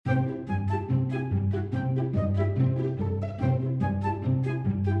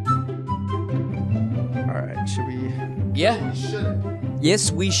Yeah.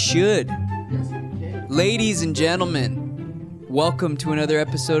 Yes, we should. Ladies and gentlemen, welcome to another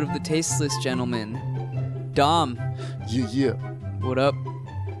episode of The Tasteless Gentlemen. Dom. Yeah. What up?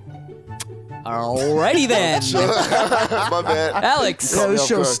 Alrighty then. My bad. Alex. Yeah, this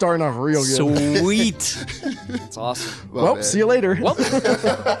show's starting off real good. Sweet. That's awesome. Well, see you later. Well,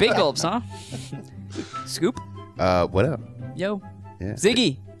 big gulps, huh? Scoop. What up? Yo. Yeah.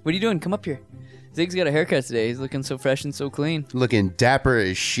 Ziggy, what are you doing? Come up here. Zig's got a haircut today. He's looking so fresh and so clean. Looking dapper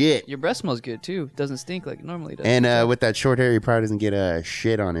as shit. Your breath smells good too. Doesn't stink like it normally does. And with that short hair, he probably doesn't get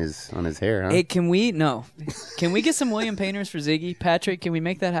shit on his hair, huh? Hey, can we get some William Painters for Ziggy? Patrick, can we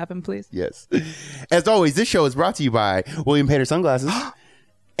make that happen, please? Yes. As always, this show is brought to you by William Painter Sunglasses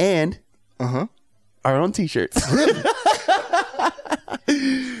and our own t-shirts.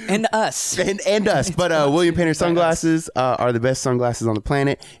 And us. and us. But William Painter Sunglasses are the best sunglasses on the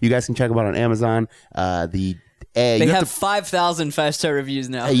planet. You guys can check them out on Amazon. They have 5,000 5-star reviews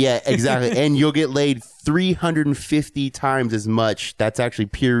now. Yeah, exactly. And you'll get laid 350 times as much. That's actually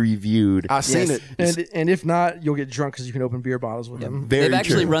peer reviewed. I've seen it. And if not, you'll get drunk because you can open beer bottles with them. Very They've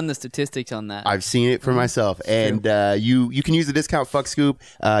actually true. run the statistics on that. I've seen it for myself. And you can use the discount Fuck Scoop.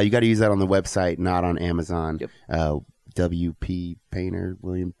 You got to use that on the website, not on Amazon. Yep. WP Painter,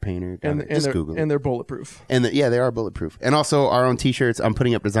 William Painter. And Just Google it. and they're bulletproof. And they are bulletproof. And also our own t-shirts. I'm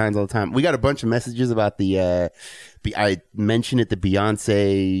putting up designs all the time. We got a bunch of messages about the I mentioned it, the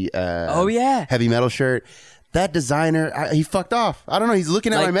Beyonce oh yeah, heavy metal shirt. That designer, he fucked off. I don't know. He's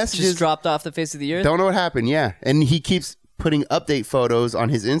looking at my messages. Just dropped off the face of the earth. Don't know what happened. Yeah. And he keeps putting update photos on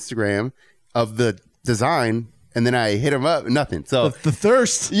his Instagram of the design. And then I hit him up, nothing. So The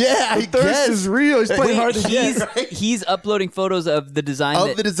thirst. yeah, The thirst is real. He's playing hard to get. He's uploading photos of the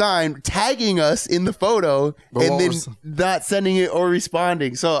design. the design, tagging us in the photo, and then not sending it or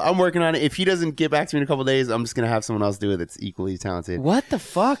responding. So I'm working on it. If he doesn't get back to me in a couple of days, I'm just gonna have someone else do it that's equally talented. What the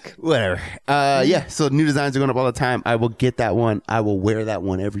fuck? Whatever. Yeah. So new designs are going up all the time. I will get that one. I will wear that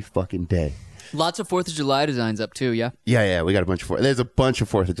one every fucking day. Lots of 4th of July designs up too. Yeah. Yeah. We got a bunch of There's a bunch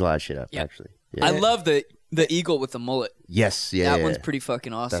of 4th of July shit up actually. Yeah. I love the eagle with the mullet. Yes. Yeah. That one's pretty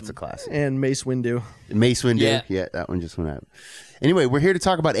fucking awesome. That's a classic. And Mace Windu. Mace Windu. Yeah. Yeah, that one just went out. Anyway, we're here to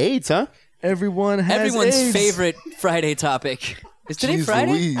talk about AIDS, huh? Everyone's AIDS. Favorite Friday topic. Is today Jeez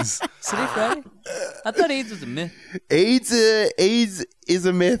Friday? Louise. Is today Friday? I thought AIDS was a myth. AIDS is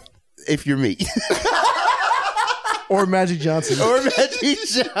a myth if you're me. Or Magic Johnson. Or Magic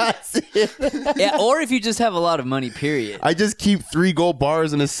Johnson. Yeah, or if you just have a lot of money, period. I just keep 3 gold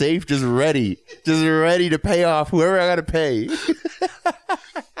bars in a safe just ready to pay off whoever I got to pay.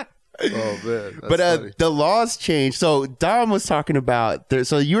 Oh, man. That's But funny. the laws changed. So Dom was talking about,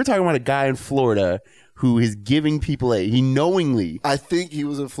 so you were talking about a guy in Florida who is giving people AIDS. He knowingly. I think he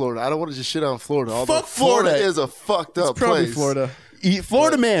was in Florida. I don't want to just shit on Florida. Although Fuck Florida. is a fucked up Probably place. Florida.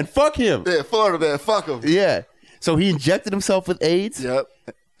 Florida man, fuck him. Yeah, Florida, man. Fuck him. Yeah. So he injected himself with AIDS. Yep.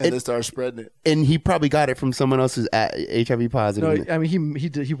 And then started spreading it. And he probably got it from someone else who's HIV positive. No, I mean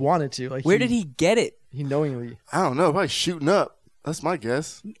he wanted to. Like, Where did he get it? He knowingly. I don't know. Probably shooting up. That's my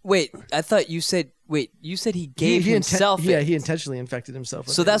guess. Wait, I thought you said. Wait, you said he gave himself. Yeah, it. he intentionally infected himself.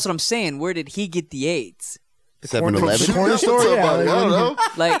 With So it. that's what I'm saying. Where did he get the AIDS? 7-Eleven. The corner store. What's up, Yeah, buddy? I don't know.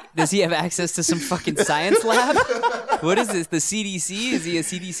 Like, does he have access to some fucking science lab? What is this? The CDC? Is he a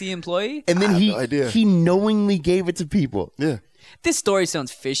CDC employee? And then I have no idea. he knowingly gave it to people. Yeah. This story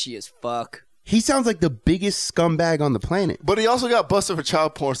sounds fishy as fuck. He sounds like the biggest scumbag on the planet. But he also got busted for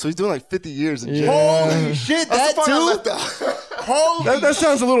child porn, so he's doing like 50 years in jail. Holy shit, That's that the part I too? left out. Holy, that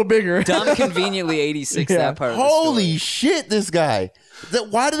sounds a little bigger. Dumb conveniently 86, Yeah. that part of the holy story. shit, this guy.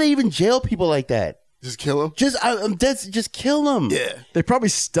 Why do they even jail people like that? Just kill him? Just kill them. Yeah. They probably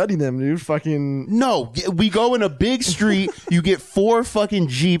study them, dude. Fucking. No, we go in a big street, you get 4 fucking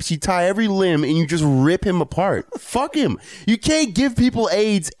Jeeps, you tie every limb, and you just rip him apart. Fuck him. You can't give people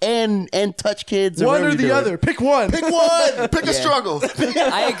AIDS and touch kids. One or whatever the you're other. doing. Pick one. Pick one. Pick a struggle.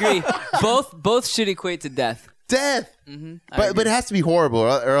 I agree. Both should equate to death. Death. But it has to be horrible,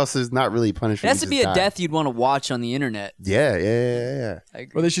 or else there's not really punishment. It has to be a death you'd want to watch on the internet. Yeah. I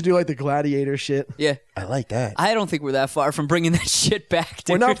agree. Or they should do like the gladiator shit. Yeah. I like that. I don't think we're that far from bringing that shit back,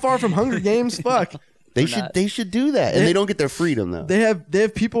 dude. We're not far from Hunger Games. Fuck. They not. should do that, and they don't get their freedom though. They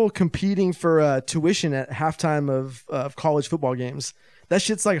have people competing for tuition at halftime of college football games. That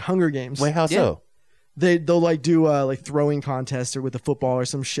shit's like Hunger Games. Wait, how so? They'll like do like throwing contests or with the football or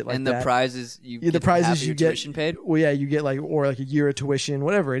some shit like and that. the prizes you Yeah, the get half prizes of your you get. tuition paid. Well, yeah, you get like a year of tuition,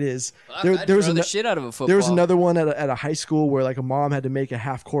 whatever it is. I'd there was throw the ano- shit out of a football. There was another one at a high school where like a mom had to make a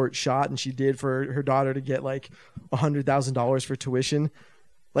half court shot, and she did for her daughter to get like $100,000 for tuition.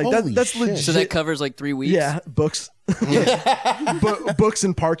 Like Holy that's shit. legit. So that covers like 3 weeks. yeah, books, books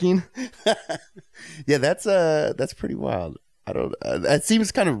and parking. Yeah, that's pretty wild. I don't. That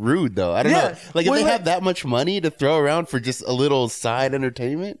seems kind of rude, though. I don't Yeah. know. Like, if Well, they like- have that much money to throw around for just a little side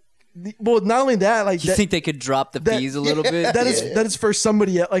entertainment, Well, not only that, like You that, think they could drop the that- fees a little bit? that is for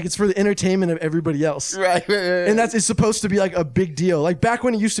somebody else. Like it's for the entertainment of everybody else. right? And it's supposed to be like a big deal. Like back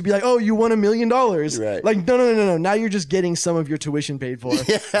when it used to be like, oh, you won $1 million. Right. Like, no. Now you're just getting some of your tuition paid for.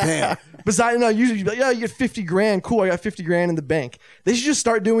 Damn. Besides, no, usually you'd be like, yeah, you get 50 grand. Cool. I got 50 grand in the bank. They should just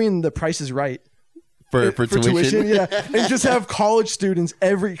start doing the Price is Right for tuition. Yeah. And just have college students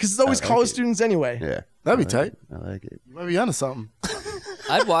because it's always college students anyway. Yeah, That'd be tight. I like it. You might be onto something.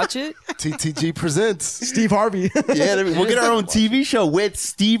 I'd watch it. TTG presents. Steve Harvey. Yeah, we'll get our own TV show with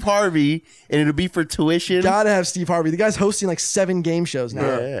Steve Harvey, and it'll be for tuition. Gotta have Steve Harvey. The guy's hosting like 7 game shows now.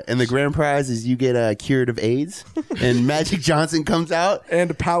 Yeah. And the grand prize is you get cured of AIDS, and Magic Johnson comes out. And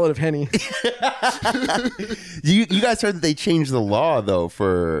a pallet of Henny. You guys heard that they changed the law though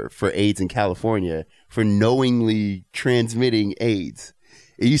for AIDS in California for knowingly transmitting AIDS.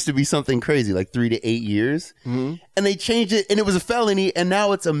 It used to be something crazy, like 3 to 8 years, and they changed it, and it was a felony, and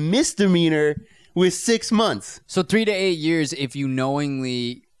now it's a misdemeanor with 6 months. So 3 to 8 years if you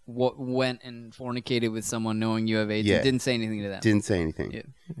knowingly went and fornicated with someone knowing you have AIDS. Yeah. And didn't say anything to them. Didn't say anything. Yeah.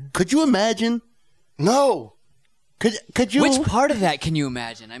 Could you imagine? No. Could you? Which part of that can you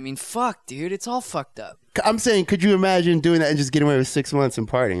imagine? I mean, fuck, dude. It's all fucked up. I'm saying, could you imagine doing that and just getting away with 6 months and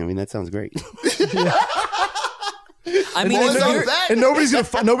partying? I mean, that sounds great. I mean, What's if up you're- with that? And nobody's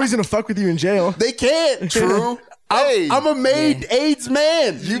gonna fuck with you in jail. They can't. True. Hey, I'm a made AIDS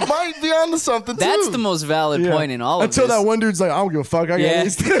man. you might be onto something too. that's the most valid Yeah. point in all of Until this. that one dude's like, I don't give a fuck. I got Yeah.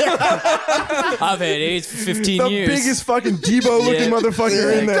 AIDS. I've had AIDS for 15 The years. biggest fucking Debo looking Yeah.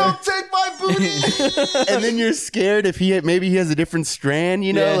 motherfucker in there. Don't take my booty. And then you're scared if maybe he has a different strand,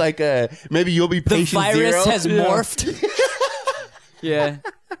 you know, Yeah. like maybe you'll be the patient virus zero. has morphed. Yeah.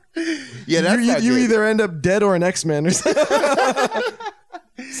 Yeah, that's not You good. either end up dead or an X-Men or something.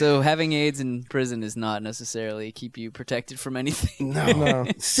 So having AIDS in prison is not necessarily keep you protected from anything. No.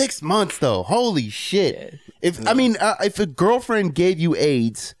 6 months though. Holy shit. If a girlfriend gave you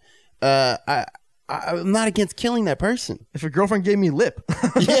AIDS, I'm not against killing that person. If a girlfriend gave me lip,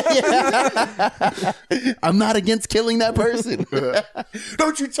 I'm not against killing that person.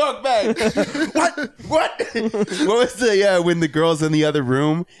 Don't you talk back. What? What was the when the girl's in the other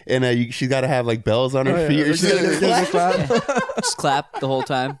room and she's got to have like bells on her feet? Or she's gotta clap? Just clap the whole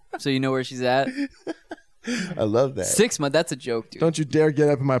time so you know where she's at. I love that. 6 months, that's a joke, dude. don't you dare get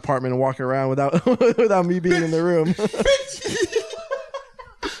up in my apartment and walk around without me being in the room.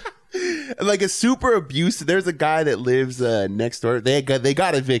 Like a super abusive. There's a guy that lives next door. They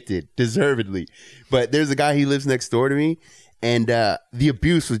got evicted deservedly, but there's a guy he lives next door to me, and the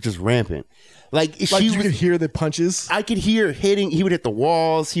abuse was just rampant. Like Like you could hear the punches. I could hear hitting. He would hit the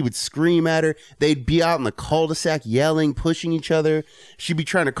walls. He would scream at her. They'd be out in the cul-de-sac yelling, pushing each other. She'd be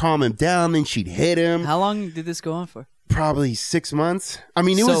trying to calm him down, then she'd hit him. How long did this go on for? Probably 6 months. I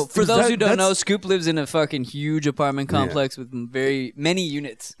mean, it So was for those who don't that's- know, Scoop lives in a fucking huge apartment complex with very many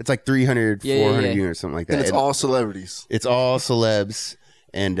units. it's like 300, Yeah, 400 yeah. units, something like that. And it's And all celebrities. it's all celebs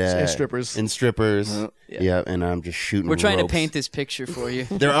and strippers. And strippers. Yeah, and I'm just shooting. We're trying to ropes. paint this picture for you.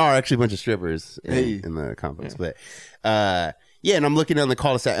 There are actually a bunch of strippers Hey. in the complex, but yeah, and I'm looking down the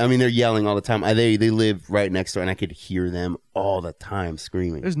cul-de-sac. I mean, they're yelling all the time. They live right next door, and I could hear them all the time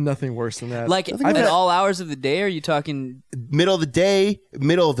screaming. There's nothing worse than that. Like at all hours of the day? Are you talking? Middle of the day,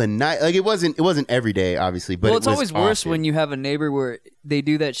 middle of the night. Like it wasn't every day, obviously, but Well, it it's was always worse often. when you have a neighbor where they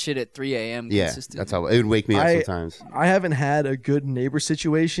do that shit at 3 a.m. Yeah, consistently. that's how it would wake me up sometimes. I haven't had a good neighbor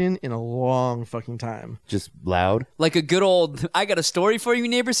situation in a long fucking time. Just loud. Like a good old, I got a story for you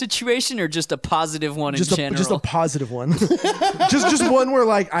neighbor situation, or just a positive one in general? Just a positive one. just one where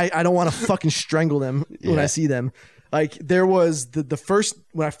like I don't want to fucking strangle them when I see them. Like there was the first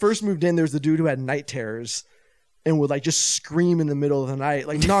when I first moved in, there was the dude who had night terrors and would like just scream in the middle of the night,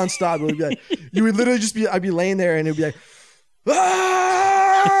 like nonstop. It would be like you would literally just be I'd be laying there and it'd be like,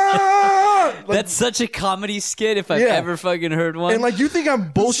 ah! Like, That's such a comedy skit if I've Yeah. ever fucking heard one. and like you think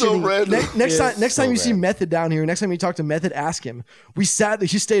I'm bullshitting. random. Next time you see bad. Method down here, next time you talk to Method, ask him.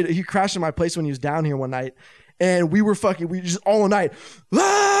 He crashed in my place when he was down here one night, and we just all night.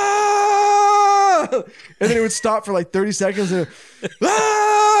 Ah! And then it would stop for like 30 seconds. And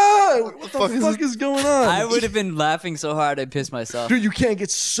what the fuck is going on? I would have been laughing so hard I'd piss myself. Dude, you can't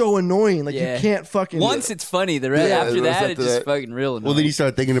get so annoying. Like Yeah. you can't fucking. Once it's funny, the rest Yeah, after the rest that, after it's just that. fucking real annoying. Well, then you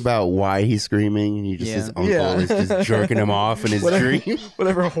start thinking about why he's screaming, and Yeah. his uncle Yeah. is just jerking him off in his dream.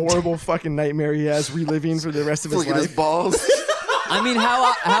 whatever horrible fucking nightmare he has reliving for the rest of his Look at his life. balls. I mean,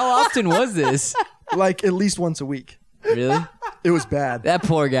 how often was this? Like at least once a week. Really? It was bad. That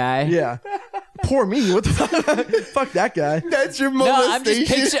poor guy. Yeah. Poor me. What the fuck? Fuck that guy. That's your No,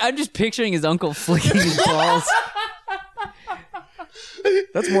 molestation. I'm just picturing his uncle flicking his balls.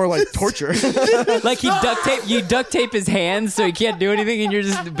 That's more like torture. Like you duct tape his hands so he can't do anything, and you're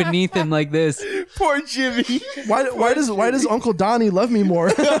just beneath him like this. Poor Jimmy. Why does Uncle Donnie love me more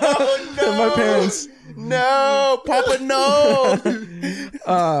than my parents? No, Papa, no.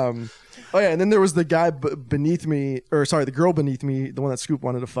 Oh yeah, and then there was the guy beneath me, or sorry, the girl beneath me, the one that Scoop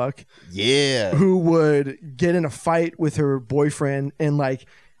wanted to fuck, Yeah. who would get in a fight with her boyfriend, and like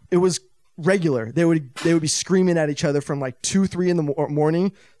it was regular. They would be screaming at each other from like 2-3 in the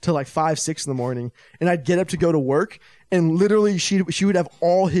morning to like 5-6 in the morning, and I'd get up to go to work, and literally she would have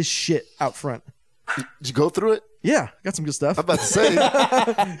all his shit out front. Did you go through it? Yeah, got some good stuff. I'm about to say,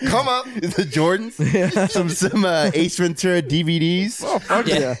 come up. The Jordans. Some Ace Ventura DVDs. Fuck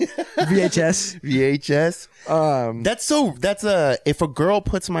yeah. VHS. VHS. That's if a girl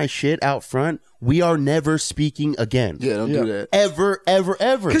puts my shit out front, we are never speaking again. Yeah, don't do that. Ever.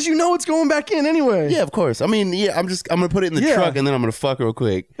 Because you know it's going back in anyway. Yeah, of course. I mean, yeah, I'm gonna put it in the Yeah. truck and then I'm gonna fuck real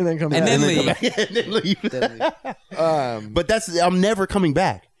quick. And then come And back. then leave. And then leave. But I'm never coming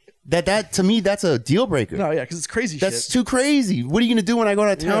back. That to me, that's a deal breaker. No, yeah, because it's crazy That's shit. too crazy. What are you gonna do when I go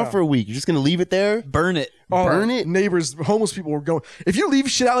out of town Yeah. for a week? You're just gonna leave it there? Burn it. Burn it? Neighbors, homeless people were going. If you leave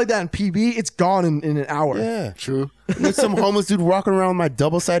shit out like that in PB, it's gone in an hour. Yeah. True. And then some homeless dude walking around with my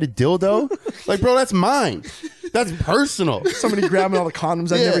double-sided dildo. Like, bro, that's mine. That's personal. Somebody grabbing all the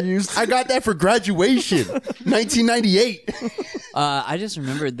condoms I never used. I got that for graduation, 1998. I just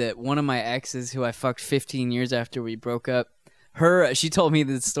remembered that one of my exes, who I fucked 15 years after we broke up, she told me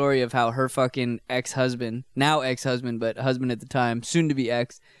the story of how her fucking ex-husband, now ex-husband, but husband at the time, soon to be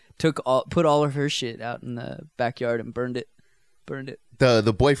ex, put all of her shit out in the backyard and burned it.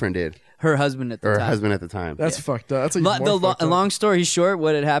 The boyfriend did, Her husband at the or her time. husband at the time. That's fucked up. That's even more fucked up. Long story short,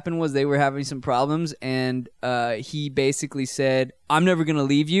 what had happened was they were having some problems, and he basically said, "I'm never gonna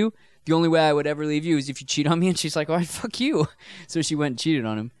leave you. The only way I would ever leave you is if you cheat on me." And she's like, "All right, fuck you." So she went and cheated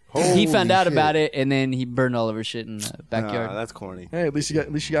on him. He found out about it, and then he burned all of her shit in the backyard. Nah, that's corny. Hey, at least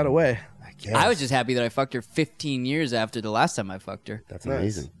you got away. I was just happy that I fucked her 15 years after the last time I fucked her. That's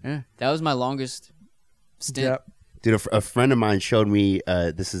amazing. Yeah, that was my longest stint. Yep. Dude, a friend of mine showed me.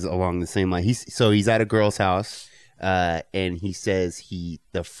 This is along the same line. He's at a girl's house, and he says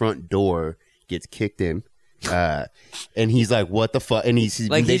the front door gets kicked in, and he's like, "What the fuck?" And he's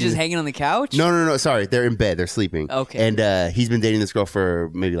Like been he's just dating- hanging on the couch? No. Sorry, they're in bed. They're sleeping. Okay. And he's been dating this girl for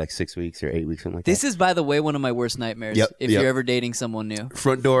maybe like 6 weeks or 8 weeks, something like This that. is, by the way, one of my worst nightmares. Yep, If yep. you're ever dating someone new.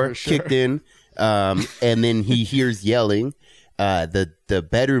 Front door kicked in, and then he hears yelling. The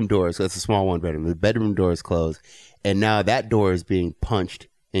bedroom door, so it's a small one bedroom. The bedroom door is closed, and now that door is being punched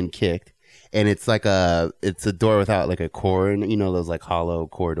and kicked, and it's a door without like a core, and those like hollow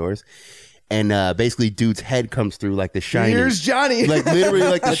core doors, and basically dude's head comes through like The Shining. Here's Johnny. Like literally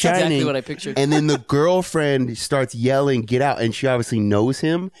like The That's Shining. exactly what I pictured. And then the girlfriend starts yelling, "Get out!" And she obviously knows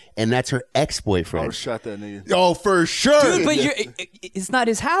him, and that's her I ex-boyfriend. would shot that nigga. Oh, for sure. Dude, but it's not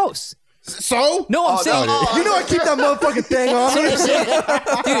his house. So No, I'm saying, you know I keep that motherfucking thing on.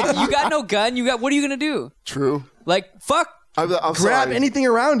 dude, you got no gun. What are you gonna do? True. Like, fuck. I'm Grab sorry. anything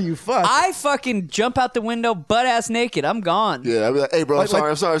around you. Fuck. I fucking jump out the window, butt ass naked. I'm gone. Yeah, I'd be like, hey, bro, Like-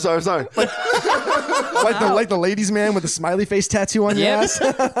 I'm sorry. like the ladies man with the smiley face tattoo on your Yep. ass.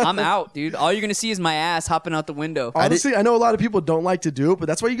 I'm out, dude. All you're gonna see is my ass hopping out the window. Honestly, I know a lot of people don't like to do it, but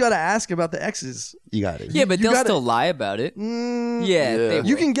that's why you got to ask about the exes. you got it. Yeah, but you they'll gotta- still lie about it. Yeah, they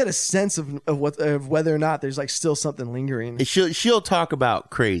You will. can get a sense of whether or not there's like still something lingering. She'll talk about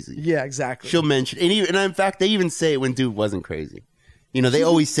crazy. Yeah, exactly. She'll mention, and in fact, they even say it when dude wasn't crazy. They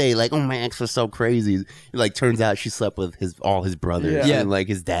always say like, "Oh, my ex was so crazy." Like, turns out she slept with all his brothers Yeah. and like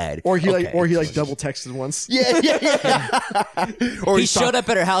his dad. or he Okay. like double texted once. yeah. Or He showed up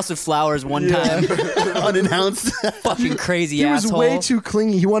at her house with flowers one time. unannounced. Fucking crazy He was asshole. way too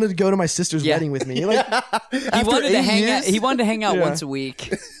clingy. He wanted to go to my sister's Yeah. wedding with me. Like, He wanted to 8 hang out. years? He wanted to hang out Yeah. once a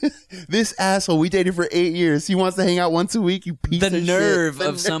week. This asshole, we dated for 8 years. He wants to hang out once a week. You piece The of shit. nerve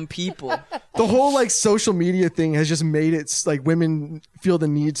of some people. the whole like social media thing has just made it like women feel the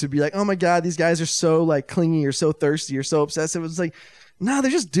need to be like, oh my god, these guys are so like clingy or so thirsty or so obsessive. It's like, nah,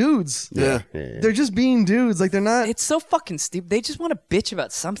 they're just dudes. Yeah. They're just being dudes. Like they're not. It's so fucking stupid. They just want to bitch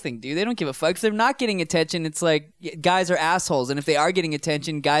about something, dude. They don't give a fuck. If they're not getting attention, it's like guys are assholes. And if they are getting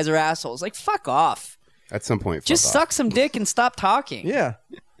attention, guys are assholes. Like, fuck off. At some point, Just fuck off. suck some dick and stop talking. Yeah.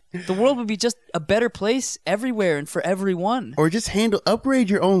 The world would be just a better place everywhere and for everyone. Or just upgrade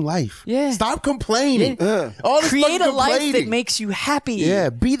your own life. Yeah. Stop complaining. Yeah. All this Create fucking a life that complaining. makes you happy. Yeah,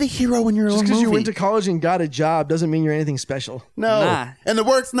 be the hero in your Just own because movie. you went to college and got a job doesn't mean you're anything special. No. Nah. And the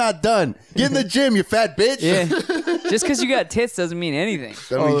work's not done. Get in the gym, you fat bitch. Yeah. Just because you got tits doesn't mean anything.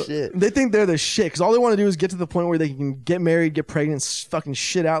 Don't mean shit. They think they're the shit because all they want to do is get to the point where they can get married, get pregnant, fucking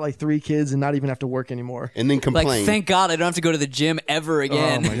shit out like 3 kids and not even have to work anymore. And then complain. Like, thank God I don't have to go to the gym ever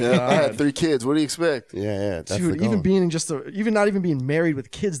again. Oh my Yeah, I had 3 kids. What do you expect? yeah, that's the Dude, goal. even being even not even being married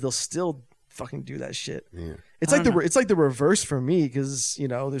with kids, they'll still fucking do that shit. Yeah. It's like the reverse for me because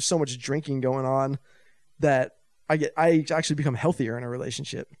there's so much drinking going on that I actually become healthier in a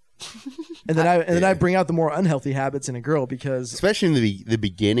relationship, and then I bring out the more unhealthy habits in a girl because Especially in the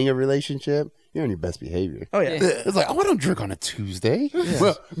beginning of a relationship, you're on your best behavior. oh yeah, It's like, I don't drink on a Tuesday.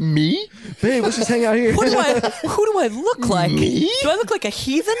 Well, me? babe, let's just hang out here. Who do I look like? Me? Do I look like a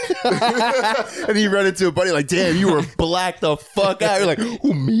heathen? And you run into a buddy like, damn, you were blacked the fuck out. You're like,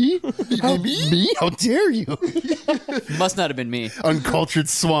 who, me? Me? How dare you? Must not have been me. Uncultured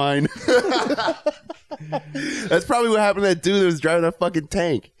swine. That's probably what happened to that dude that was driving that fucking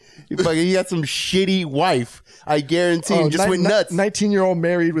tank. He got some shitty wife. I guarantee Oh, him. Just went nuts. 19-year-old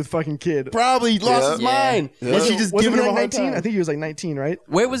married with fucking kid. Probably lost his Yeah. mind. Yeah. And she just Wasn't giving he him a like hard 19? time. I think he was like 19, right?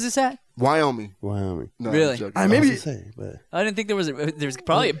 Where was this at? Wyoming. Wyoming. No, Really? I'm joking. I maybe I was gonna say, but I didn't think there's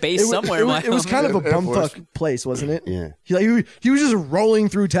probably a base it, wa- somewhere. it, was kind of a Air Force. bumfuck place, wasn't it? yeah. He was just rolling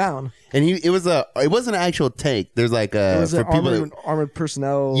through town. And it wasn't an actual tank. There's like It was for an people armored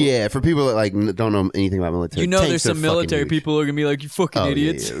personnel. yeah, for people that like don't know anything about military. You know, tanks there's are some fucking military huge. people who are gonna be like, "You fucking Oh, yeah,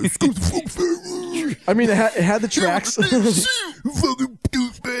 idiots." yeah. I mean, it had the tracks. Fucking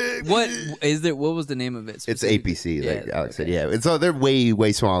douchebag. What was the name of it? It's APC, like Yeah, Alex said. okay. Yeah, and so they're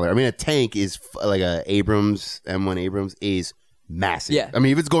way smaller. I mean, a tank is like a Abrams M1 Abrams is massive. Yeah. I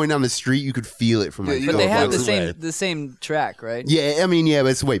mean, if it's going down the street, you could feel it from like. Yeah, you But know, they have blocks the same track, right? Yeah, I mean, yeah, but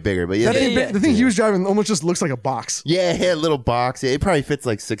it's way bigger. But yeah, That they- thing, the thing he was driving almost just looks like a box. yeah, a little box. It probably fits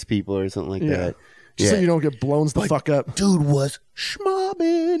like 6 people or something like Yeah. that. Just yeah. so you don't get blown the fuck up. Dude was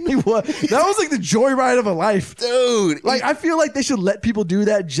schmobbing. He was. That was like the joyride of a life. Dude, Like, I feel like they should let people do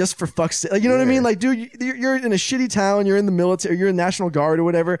that just for fuck's sake. Like, you know what I mean? Like, dude, you're in a shitty town, you're in the military, you're in National Guard or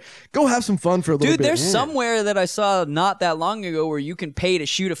whatever. Go have some fun for a little Dude, bit. there's somewhere that I saw not that long ago where you can pay to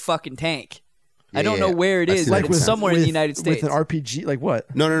shoot a fucking tank. I don't know Yeah. where it I is, see but that it's sound. somewhere in the United States. With an RPG, like what?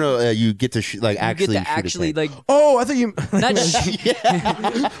 no. You get to like you actually get to shoot a actually tank. like Oh, I thought you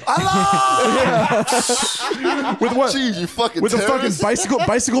not with what? Jeez, you fucking With a fucking terrorist.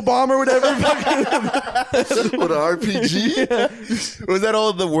 bicycle bomb or whatever. With an RPG. Was that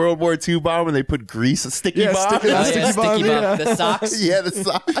all the World War II bomb when they put grease, a sticky Yeah, bomb? sticky- oh, sticky yeah, bomb, sticky yeah. bomb. The socks. Yeah, the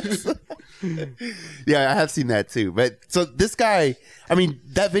socks. Yeah, I have seen that too. But so this guy, I mean,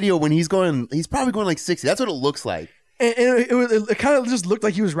 that video when he's probably going like 60. That's what it looks like. And it kind of just looked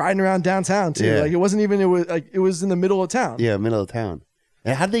like he was riding around downtown too. Yeah. Like it was in the middle of town. Yeah, middle of town.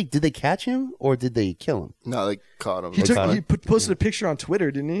 And did they catch him or did they kill him? No, they caught him. He posted a picture on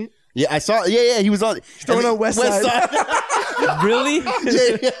Twitter, didn't he? Yeah, I saw. Yeah, he was on. throwing on West Side. Really?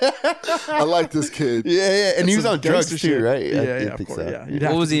 I like this kid. Yeah, and he was Some on drugs gangster too, shit. right? Yeah, I yeah, did of think course, so. yeah. You'd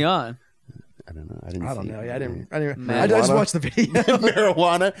have What was to- he on? I don't know. I I didn't don't know. Yeah, I didn't. Marijuana? I just watched the video.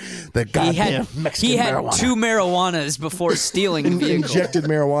 Marijuana. The He goddamn had Mexican marijuana. 2 marijuanas before stealing the vehicle. Injected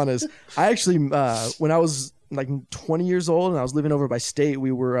marijuanas. I actually, when I was like 20 years old and I was living over by State,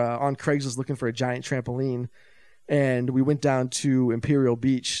 we were on Craigslist looking for a giant trampoline, and we went down to Imperial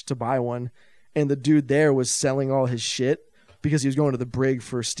Beach to buy one, and the dude there was selling all his shit because he was going to the brig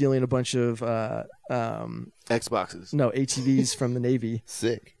for stealing a bunch of Xboxes. ATVs from the Navy.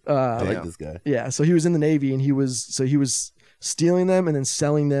 Sick. I like Damn. this guy. Yeah, so he was in the Navy, and he was stealing them and then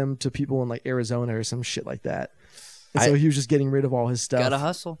selling them to people in like Arizona or some shit like that. And so he was just getting rid of all his stuff. Gotta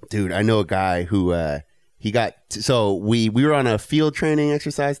hustle. Dude, I know a guy who he got. So we were on a field training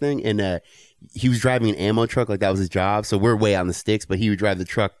exercise thing, and he was driving an ammo truck, like that was his job. So we're way out in the sticks, but he would drive the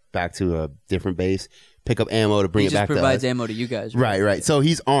truck back to a different base, pick up ammo to bring He it just back to provides us. ammo to you guys. Right. So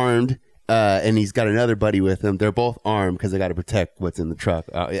he's armed, and he's got another buddy with him. They're both armed because they got to protect what's in the truck,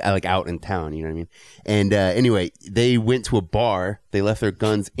 like out in town. You know what I mean? And anyway, they went to a bar. They left their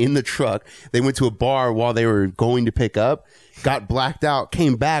guns in the truck. They went to a bar while they were going to pick up. Got blacked out.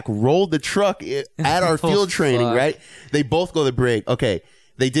 Came back. Rolled the truck at our field training. fuck. Right? They both go to the brig. Okay.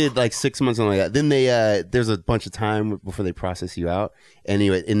 They did like 6 months, something like that. Then they there's a bunch of time before they process you out.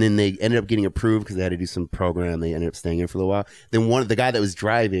 Anyway, and then they ended up getting approved because they had to do some program. They ended up staying in for a little while. Then the guy that was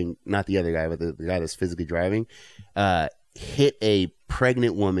driving, not the other guy, but the guy that's physically driving, hit a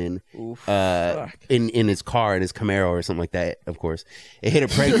pregnant woman Fuck. in his car, in his Camaro or something like that. Of course, it hit a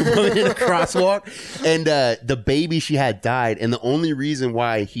pregnant woman in a crosswalk, and the baby she had died. And the only reason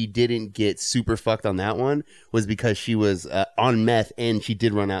why he didn't get super fucked on that one was because she was on meth and she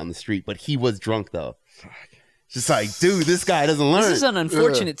did run out in the street, but he was drunk though. Just like, dude, this guy doesn't learn. This is an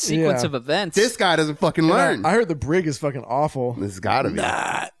unfortunate sequence Yeah. of events. This guy doesn't fucking learn. I heard the brig is fucking awful. This gotta be.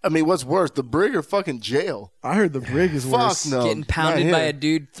 Nah, I mean, what's worse, the brig or fucking jail? I heard the brig is Fuck worse. no. Getting pounded by a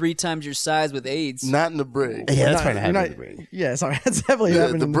dude 3 times your size with AIDS. Not in the brig. Yeah, that's Not- probably you're happening not- in the brig. Yeah, sorry, that's definitely Yeah,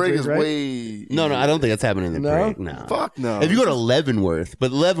 happening. the in brig brig, is right? way. No, I don't think that's happening in the No? brig. No. Fuck no. If you go to Leavenworth,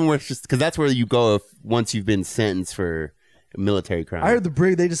 but Leavenworth just because that's where you go once you've been sentenced for military crime. I heard the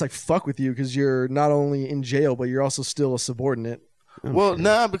brig, they just like fuck with you because you're not only in jail, but you're also still a subordinate. Well,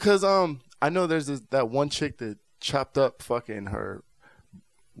 nah, because I know there's that one chick that chopped up fucking her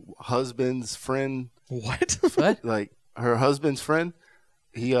husband's friend, What? What? like her husband's friend.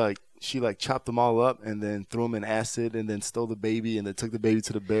 She chopped them all up and then threw them in acid and then stole the baby and then took the baby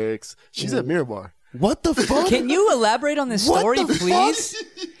to the barracks. She's at Miramar. what the fuck? Can you elaborate on this What story, the please?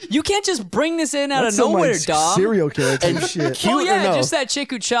 You can't just bring this in out That's of some, nowhere, like, Dom. serial killer type shit. Cute Oh or yeah, no? just that chick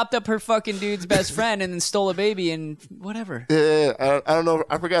who chopped up her fucking dude's best friend and then stole a baby and whatever. Yeah, I don't know.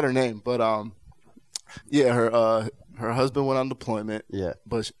 I forgot her name, but yeah, her husband went on deployment. Yeah.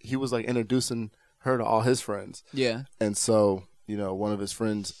 But he was like introducing her to all his friends. Yeah. And so, one of his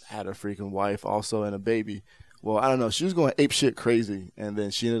friends had a freaking wife also and a baby. Well, I don't know. She was going ape shit crazy. And then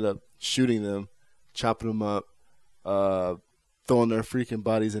she ended up shooting them, chopping them up, throwing their freaking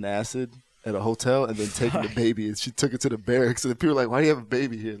bodies in acid at a hotel, and then taking the baby. And she took it to the barracks. And the people were like, why do you have a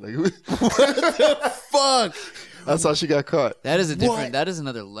baby here? Like, fuck? that's how she got caught. That is a different. That is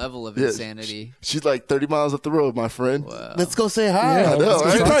another level of Yeah. insanity. She's like 30 miles up the road, my friend. Wow. Let's go say hi. Yeah, I know, let's She's go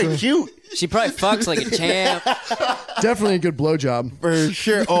right? talk to probably her. cute She probably fucks like a champ. Definitely a good blowjob. for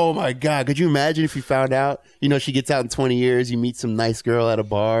sure. Oh my god, could you imagine if you found out? She gets out in 20 years. You meet some nice girl at a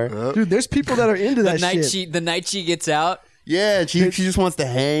bar. Dude, there's people that are into The that shit. the night she gets out. Yeah, and she just wants to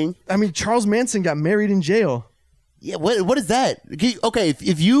hang. I mean, Charles Manson got married in jail. Yeah, what is that? Okay,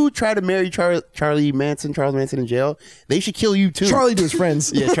 if you try to marry Charles Manson in jail, they should kill you too. Charlie to his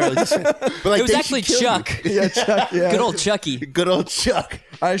friends. Yeah, Charlie. But like, It was they actually should kill Chuck. Yeah, Chuck. Yeah. Good old Chucky. you. Good old Chuck.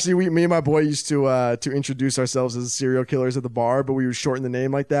 Actually, me and my boy used to introduce ourselves as serial killers at the bar, but we would shorten the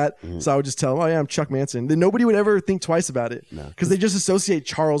name like that. So I would just tell them, "Oh yeah, I'm Chuck Manson." Then nobody would ever think twice about it because they just associate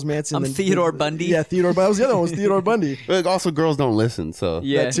Charles Manson. I'm and- Theodore Bundy. Yeah, Theodore. But that was the other one. Was Theodore Bundy. Look, also girls don't listen, so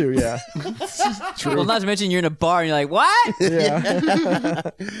Yeah. That too. Yeah. Well, not to mention you're in a bar and you're like, what? Yeah.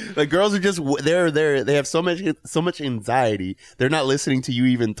 like girls are just they have so much anxiety. They're not listening to you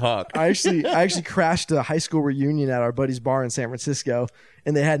even talk. I actually crashed a high school reunion at our buddy's bar in San Francisco,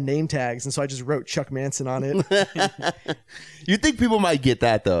 and they had name tags, and so I just wrote Chuck Manson on it. You'd think people might get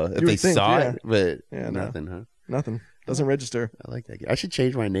that though if You they would think, saw yeah. it, but Yeah, no. nothing, huh? Nothing. Doesn't register. I like that. I should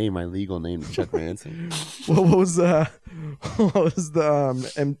change my legal name to Chuck Manson. What was the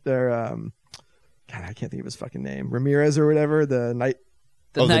God, I can't think of his fucking name. Ramirez or whatever. The night.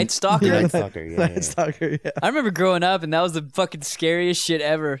 The Night Stalker. Night Stalker, yeah. Night Stalker. Yeah. I remember growing up, and that was the fucking scariest shit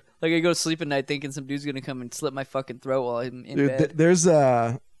ever. Like, I go to sleep at night thinking some dude's gonna come and slit my fucking throat while I'm in Dude, bed. there's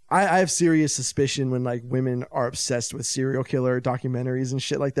I have serious suspicion when like women are obsessed with serial killer documentaries and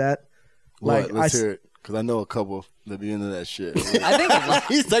shit like that. What? Let's I, hear it. Because I know a couple that be into that shit. I think a lot,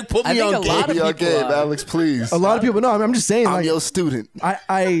 He's like, put I me think on a lot game. of Y'all people game, are. Alex, please. a lot of people. No, I'm just saying. I'm Like, your student.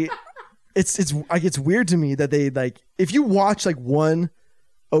 it's like it's weird to me that they like if you watch like one,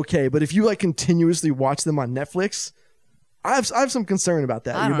 okay, but if you like continuously watch them on Netflix, I have some concern about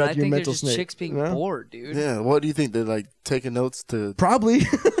that. I don't know. I Your think they're mental just snake. chicks being You know? bored, dude. Yeah, what do you think? They're like taking notes to. Probably.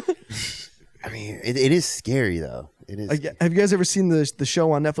 I mean, it is scary though. It is. Like, have you guys ever seen the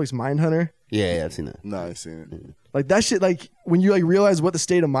show on Netflix, Mindhunter? Yeah, I've seen that. No, I ain't seen it. Like that shit. Like when you like realize what the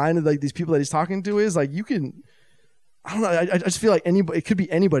state of mind of like these people that he's talking to is, like you can. I don't know. I just feel like anybody. It could be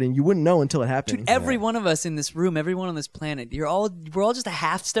anybody, and you wouldn't know until it happened. Dude, every one of us in this room, everyone on this planet, we're all just a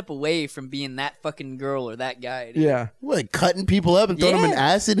half step away from being that fucking girl or that guy. Dude. Yeah. What, cutting people up and throwing them in Yeah.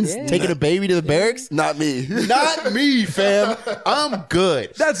 acid and Yeah. taking a baby to the barracks? Not me. Not me, fam. I'm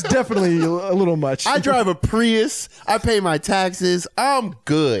good. That's definitely a little much. I drive a Prius. I pay my taxes. I'm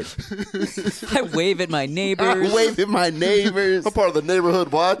good. I wave at my I neighbors. wave at my neighbors. I'm part of the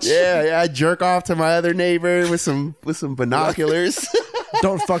neighborhood watch. Yeah, I jerk off to my other neighbor with some binoculars.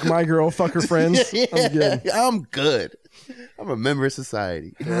 Don't fuck my girl. Fuck her friends. I'm good. I'm good. I'm a member of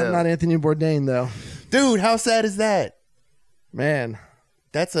society. I'm not Anthony Bourdain though. Dude, how sad is that? Man.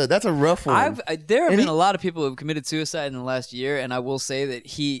 That's a rough one. There have And been a lot of people who have committed suicide in the last year, and I will say that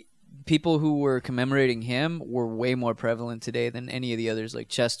people who were commemorating him were way more prevalent today than any of the others, like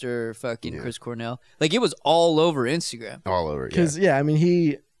Chester or fucking Chris Cornell. Like, it was all over Instagram. All over. Because I mean,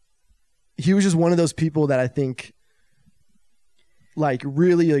 he was just one of those people that I think, like,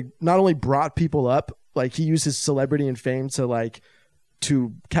 really, like, not only brought people up, like, he used his celebrity and fame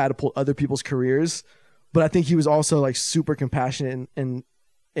to catapult other people's careers, but I think he was also like super compassionate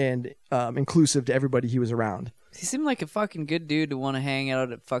and inclusive to everybody he was around. He seemed like a fucking good dude to want to hang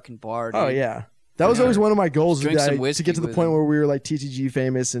out at a fucking bar, dude. Oh yeah, that was always one of my goals, Drink some to whiskey get to the with point him. where we were like TTG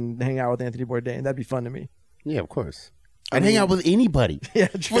famous and hang out with Anthony Bourdain. That'd be fun to me. Yeah, of course. I'd hang out with anybody. Yeah,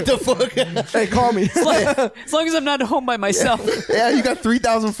 true. What the fuck? Hey, call me. As long as I'm not home by myself. Yeah, you got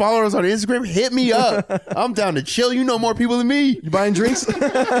 3,000 followers on Instagram. Hit me up. I'm down to chill. You know more people than me. You buying drinks?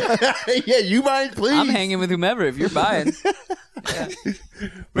 Yeah, you buying, please. I'm hanging with whomever if you're buying.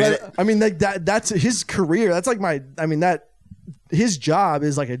 But I mean, like that's his career. That's like his job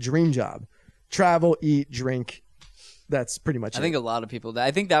is like a dream job. Travel, eat, drink. That's pretty much I it. think a lot of people,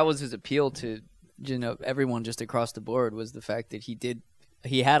 I think that was his appeal to, everyone just across the board, was the fact that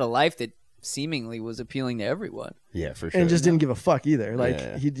he had a life that seemingly was appealing to everyone. Yeah, for sure. and just didn't give a fuck either. Like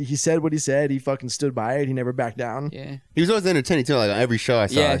Yeah. he said what he said. He fucking stood by it. He never backed down. Yeah. He was always entertaining too. Like on every show I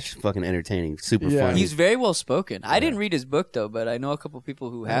saw, Yeah. it's just fucking entertaining, super Yeah. funny. He's very well spoken. I didn't read his book though, but I know a couple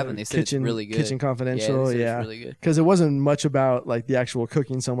people who have, and they said it's really good. Kitchen Confidential, they said yeah, it's really good. because it wasn't much about like the actual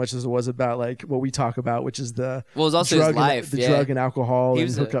cooking so much as it was about like what we talk about, which is the Well, it was also his drug life. and, the yeah. drug and alcohol He and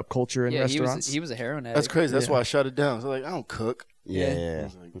was a- hookup culture in Yeah, restaurants. he was a heroin addict. That's crazy. That's Yeah. why I shut it down. So like, I don't cook. yeah. I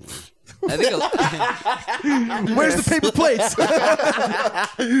was like, I think a, Where's the paper plates?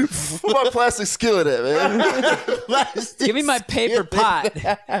 where my plastic skillet at, man? give me my paper pot.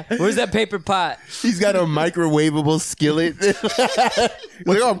 Where's that paper pot? He's got a microwavable skillet.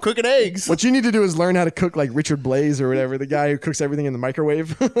 Like, oh, I'm cooking eggs. What you need to do is learn how to cook like Richard Blaze or whatever, the guy who cooks everything in the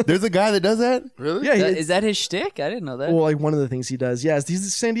microwave. There's a guy that does that? Really? Yeah, Is that his shtick? I didn't know that. well, like one of the things he does. Yeah, he's in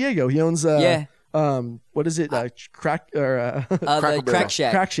San Diego. He owns Yeah. what is it? Crack or the Cracker Crack Barrel.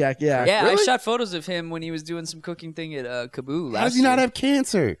 Shack. Crack Shack? Yeah. Yeah, Really? I shot photos of him when he was doing some cooking thing at Kaboo last How does he not year. have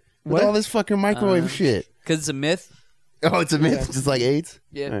cancer? With What? all this fucking microwave shit. Because it's a myth. Oh, it's a myth, just like AIDS?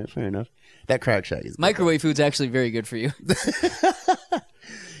 Yeah. All right, fair enough. That Crack Shack is Microwave food's actually very good for you.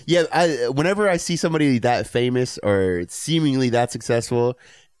 Yeah, whenever I see somebody that famous or seemingly that successful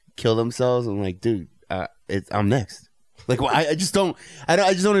kill themselves, I'm like, dude, I'm next. Like, well, I just don't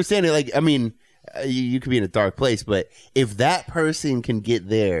understand it. Like, I mean, you could be in a dark place, but if that person can get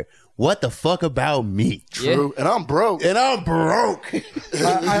there, what the fuck about me? True. And I'm broke. And I'm broke.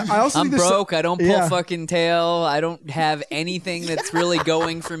 I also I'm think there's broke. I don't pull Yeah. fucking tail. I don't have anything that's really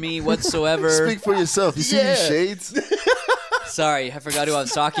going for me whatsoever. Speak for yourself. You see Yeah. these shades? Sorry, I forgot who I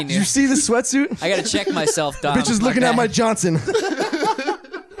was talking Did you to. see the sweatsuit? I gotta check myself, Dom. Bitch is looking at bad. my Johnson.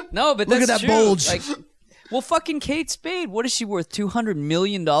 No, but Look that's at that true. bulge. Like, well, fucking Kate Spade. What is she worth? $200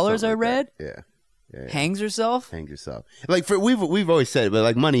 million. I read. Yeah. Hangs herself. Hang yourself. Like we've always said it, but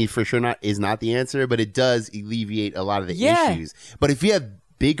like money for sure is not the answer, but it does alleviate a lot of the Yeah. issues. But if you have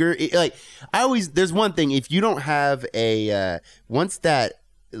bigger, there's one thing, if you don't have once that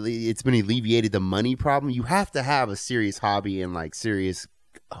it's been alleviated, the money problem, you have to have a serious hobby and like serious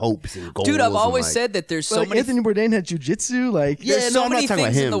hopes and goals. Dude, I've and, always like- yeah, that there's so Like many Anthony Bourdain had jujitsu. Like Yeah, There's no, so I'm not many talking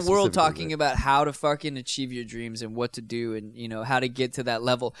about things in him the world specifically, talking but- about how to fucking achieve your dreams and what to do and how to get to that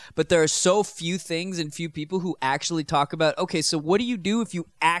level. But there are so few things and few people who actually talk about, okay, so what do you do if you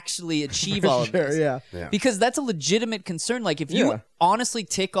actually achieve all of sure, this? yeah. Because that's a legitimate concern. Like if you Yeah. honestly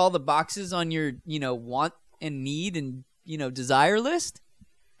tick all the boxes on your, want and need and, desire list,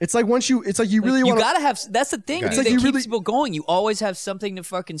 It's like it's like you really you want to. gotta have. That's the thing, dude. like that you keeps really- people going. You always have something to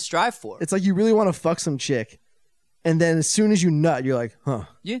fucking strive for. It's like you really want to fuck some chick, and then as soon as you nut, you're like, huh?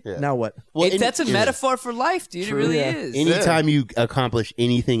 Yeah. Now what? That's a metaphor for life, dude. It really yeah. is. Anytime you accomplish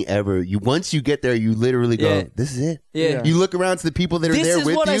anything ever, once you get there, you literally go, Yeah. "This is it." Yeah. You look around to the people that are This there is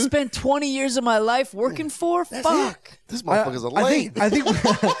with what you. I spent 20 years of my life working for? Fuck. This motherfucker's a I lame. think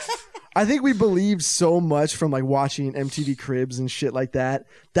I think we believed so much from like watching MTV Cribs and shit like that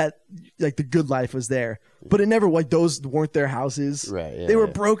like the good life was there, but it never like those weren't their houses. Right, yeah, they were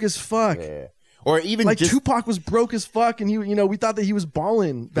yeah. broke as fuck. Yeah. Or even Like just Tupac was broke as fuck, and he we thought that he was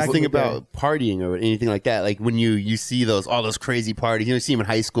balling back the thing in the day. about partying or anything like that. Like when you see all those crazy parties, you see them in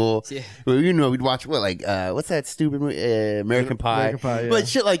high school. Yeah. Well, we'd watch what's that stupid movie, American Pie? American Pie, yeah. But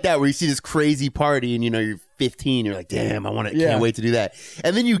shit like that where you see this crazy party and you're 15, you're like, damn, I Yeah. can't wait to do that.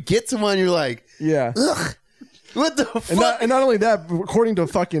 And then you get to one, you're like, Yeah. ugh. What the And fuck? not only that, but according to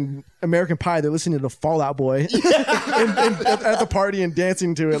fucking American Pie, they're listening to Fall Out Boy at the party and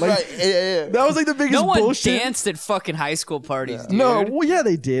dancing to it. Like Right, yeah. that was like the biggest No one bullshit. danced at fucking high school parties, dude. No, well, yeah,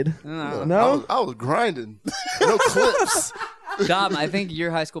 they did. No, I was grinding. No clips. Dom, I think your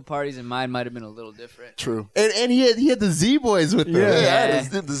high school parties and mine might have been a little different. True. And he had the Z Boys with them. Yeah.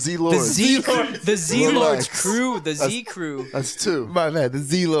 The Z The Lords. the Z Lords Relax. crew, the Z crew. That's two. My man, the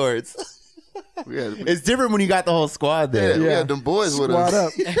Z Lords. We had, It's different when you got the whole squad there. we Yeah. had them boys with squad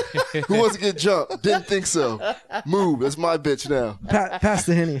us. up, Who wants to get jumped? Didn't think so. Move. That's my bitch now. pass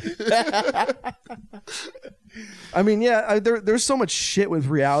the henny. I mean, yeah, there's so much shit with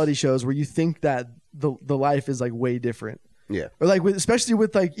reality shows where you think that the life is like way different. Yeah. Or like especially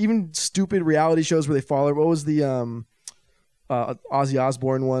with like even stupid reality shows where they follow. What was the Ozzy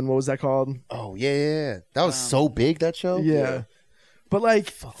Osbourne one? What was that called? Oh yeah. That was so big, that show. Yeah. But like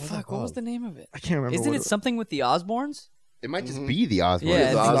Fuck, what was the name of it? I can't remember. Isn't what it something with the Osbournes? It might just be the Osbournes.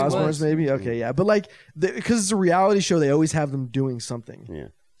 Yeah, the I think it Osbournes was. maybe? Okay, yeah. But like because it's a reality show, they always have them doing something. Yeah.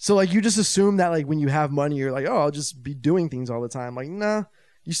 So like you just assume that like when you have money, you're like, oh, I'll just be doing things all the time. Like, nah,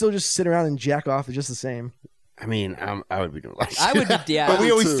 you still just sit around and jack off. It's just the same. I mean, I would be doing like I would be, yeah. But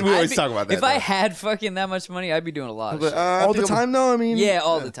we always I'd be- talk about that. If I had fucking that much money, I'd be doing a lot of But, shit. All the time, though. I mean, Yeah,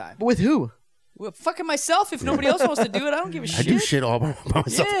 all the time. But with who? Well, fucking myself. If nobody else wants to do it, I don't give a I shit. do shit all by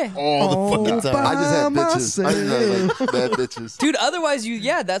myself Yeah. all the fucking time. I just had by bitches. I just had like bad bitches. Dude, otherwise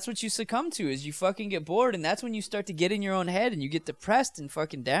that's what you succumb to is you fucking get bored and that's when you start to get in your own head and you get depressed and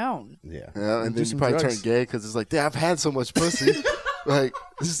fucking down. Yeah. Yeah, and Do then you some probably drugs. turn gay because it's like, damn, I've had so much pussy. Like,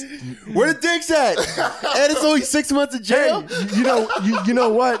 this is- Where the dick's at? And it's only 6 months in jail. You know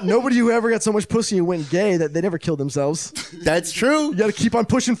what? Nobody who ever got so much pussy and went gay that they never killed themselves. That's true. You got to keep on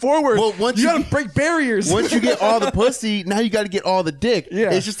pushing forward. Well, once you you- got to break barriers. Once you get all the pussy, now you got to get all the dick.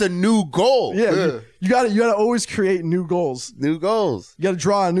 Yeah. It's just a new goal. yeah, you got to always create new goals. New goals. You got to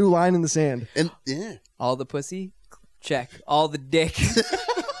draw a new line in the sand. And yeah. All the pussy? Check. All the dick.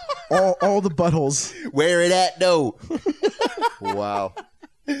 All the buttholes. Where it at though? wow.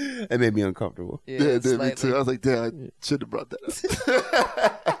 It made me uncomfortable. Yeah, it did me slightly. too. I was like, damn, I should have brought that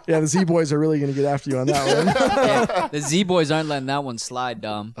up. Yeah, the Z boys are really gonna get after you on that one. Yeah, the Z boys aren't letting that one slide,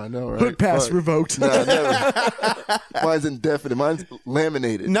 Dom. I know, right? Hood pass Fuck. revoked. Nah, never. Mine's indefinite. Mine's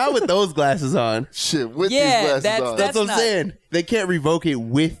laminated. Not with those glasses on. Shit, with Yeah, these glasses that's- on. That's what I'm not- saying. They can't revoke it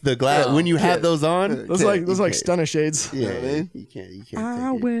with the glass. No, When you have can't. those on, Those like stunner shades. yeah, know what I mean? you can't. You I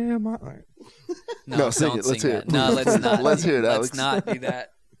can't. Take it. wear my. All right. No, sing don't it. Let's sing hear that. it. No, let's not. Let's hear it, Let's Alex. not do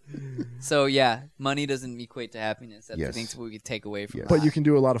that. So yeah, money doesn't equate to happiness. That's Yes. the things we could take away from. Yes. But you can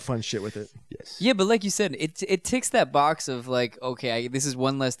do a lot of fun shit with it. Yes. Yeah, but like you said, it ticks that box of like, okay, this is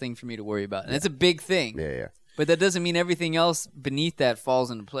one less thing for me to worry about, and it's a big thing. Yeah. Yeah. But that doesn't mean everything else beneath that falls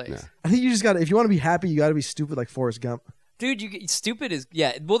into place. I think you just got to, if you want to be happy, you got to be stupid like Forrest Gump. Dude, stupid is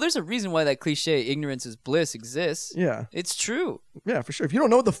Well, there's a reason why that cliche "ignorance is bliss" exists. Yeah. It's true. Yeah, for sure. If you don't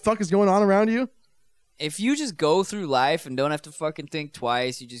know what the fuck is going on around you, If you just go through life and don't have to fucking think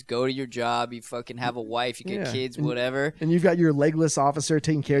twice, you just go to your job, you fucking have a wife, you get Yeah. kids, whatever. and you've got your legless officer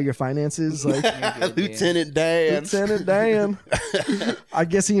taking care of your finances, like You're good, dude. Lieutenant Dan. Lieutenant Dan. I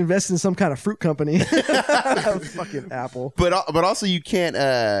guess he invests in some kind of fruit company. Fucking Apple. But also you can't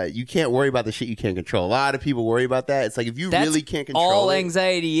worry about the shit you can't control. A lot of people worry about that. It's like if you That's really can't control all it,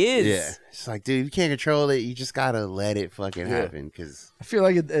 anxiety is. yeah, it's like dude, if you can't control it, you just gotta let it fucking happen. Because I feel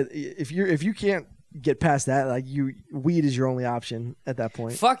like if you can't get past that, like weed is your only option at that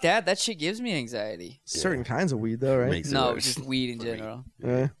point. Fuck that. That shit gives me anxiety. Certain kinds of weed, though, right? Makes it No, worse. just weed in general.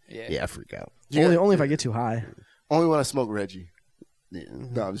 Yeah. Yeah. I freak out. Only if I get too high. Only when I smoke Reggie. Yeah.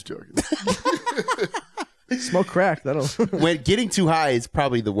 No, I'm just joking. Smoke crack. That'll. When getting too high is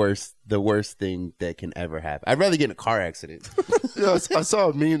probably the worst thing that can ever happen. I'd rather get in a car accident. I saw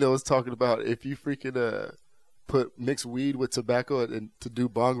a meme that was talking about if you freaking mix weed with tobacco and to do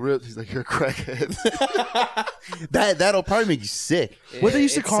bong rips, he's like, you're a crackhead. That'll probably make you sick. What they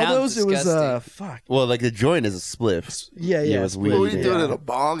used to It call sounds those? It was disgusting. fuck. Well, like the joint is a spliff. Yeah, Yeah, yeah. it's split, weed. What are you yeah. doing in a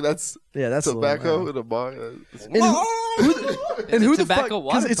bong? That's Yeah, that's a little, tobacco in a bong. And who the tobacco fuck?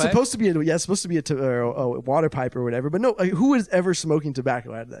 water Because it's pipe. supposed to be it's supposed to be a water pipe or whatever. But no, like, who is ever smoking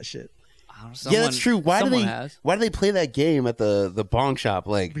tobacco out of that shit? Yeah, that's true. Why do someone they has. why do they play that game at the bong shop?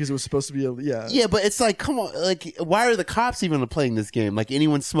 Like, Because it was supposed to be yeah, but it's like, come on, like, why are the cops even playing this game? Like,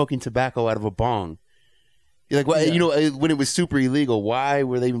 anyone smoking tobacco out of a bong? You're like, well, Yeah. you know, when it was super illegal, why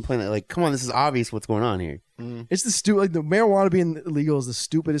were they even playing that? Like, come on, this is obvious what's going on here. It's the like the marijuana being illegal is the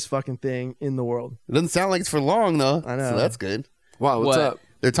stupidest fucking thing in the world. It doesn't sound like it's for long though. I know. So that's good. Wow, what's What? up?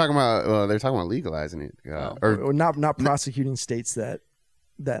 They're talking about legalizing it, or Or not prosecuting states that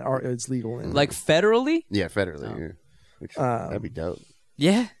that are it's legal in. Like federally? Yeah, federally. Yeah. Which, that'd be dope.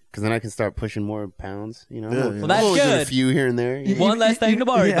 Yeah. Because then I can start pushing more pounds. You know, Yeah, yeah. Well, that's I'm only doing good. a few here and there. you know? One less thing to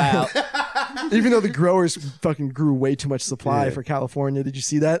worry Yeah. about. Even though the growers fucking grew way too much supply Yeah. for California. Did you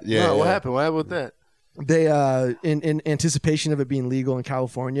see that? Yeah. No, what yeah. happened? What happened with that? They in anticipation of it being legal in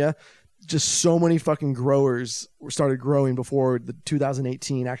California, just so many fucking growers started growing before the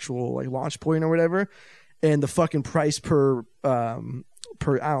 2018 actual like launch point or whatever, and the fucking price per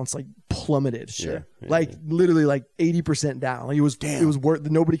ounce like plummeted. Yeah, yeah, like literally like 80% down. Like it was worth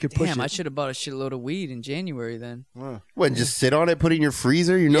nobody could push Damn, it. I should have bought a shitload of weed in January then. What? Just sit on it, put it in your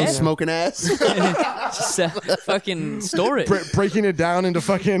freezer. You know, Yeah. smoking ass. Just fucking store it. Breaking it down into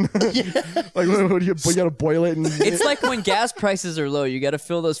fucking like what do you gotta boil it and It's like when gas prices are low, you got to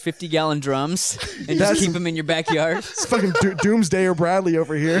fill those 50-gallon drums and That's- just keep them in your backyard. it's fucking Doomsday or Bradley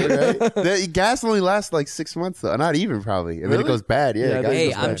over here. The gas only lasts like 6 months though. Not even probably. And then it goes bad. Yeah. Yeah, gas Hey,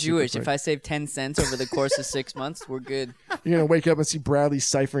 goes I'm bad. Jewish. If I save 10 cents over the course of 6 months, we're good. You're gonna wake up and see Bradley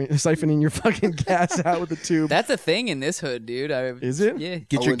siphoning your fucking gas out with the tube. That's a thing in this hood, dude. Is it? Yeah.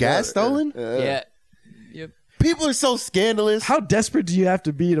 Get your gas stolen? Yeah. Yep. People are so scandalous. How desperate do you have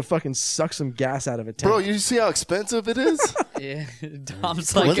to be to fucking suck some gas out of a tank? Bro, you see how expensive it is? Yeah.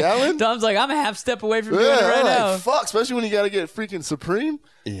 Dom's Per like, gallon? I'm a half step away from doing it Yeah, right I'm now. like, fuck, especially when you got to get freaking Supreme.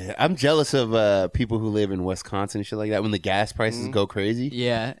 Yeah, I'm jealous of people who live in Wisconsin and shit like that when the gas prices go crazy.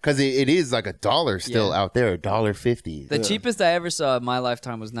 Yeah. Because it is like $1 still Yeah. out there, $1.50. The cheapest I ever saw in my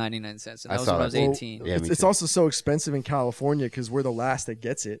lifetime was 99 cents, and I that was saw when I was that. Well, 18. Yeah, me it's too. also so expensive in California because we're the last that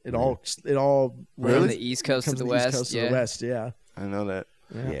gets it. It all From Really? the East Coast comes to the from East West. Coast to Yeah. the West. Yeah. I know that.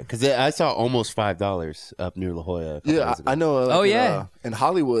 Yeah, because I saw almost $5 up near La Jolla. a couple Yeah, days ago. I know. Oh, yeah. In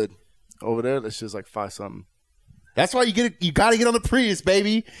Hollywood, over there, that's just like 5 something. That's why you got to get on the Prius,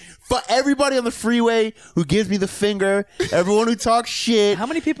 baby. For everybody on the freeway who gives me the finger, everyone who talks shit. How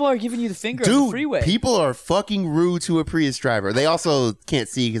many people are giving you the finger on the Dude, freeway? people are fucking rude to a Prius driver. They also can't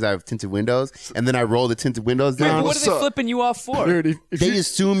see because I have tinted windows, and then I roll the tinted windows Wait, down. what are what's they up? flipping you off for? Dude, if They you-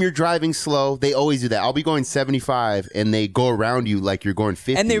 assume you're driving slow. They always do that. I'll be going 75, and they go around you like you're going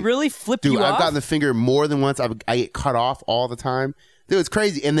 50. And they really flip Dude, you I've off? gotten the finger more than once. I get cut off all the time. Dude, it's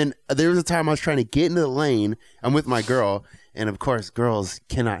crazy. And then there was a time I was trying to get into the lane. I'm with my girl, and of course, girls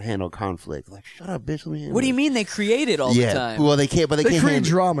cannot handle conflict. Like, shut up, bitch. Let me handle What do you it. mean they create it all Yeah. the time? Well, they can't, but they they can't create handle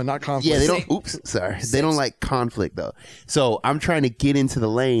drama, not conflict. Yeah, they don't. Same. Oops, sorry. They don't like conflict though. So I'm trying to get into the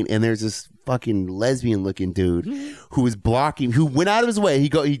lane, and there's this fucking lesbian-looking dude who is blocking. Who went out of his way.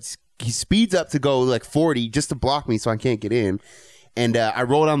 He speeds up to go like 40 just to block me, so I can't get in. And I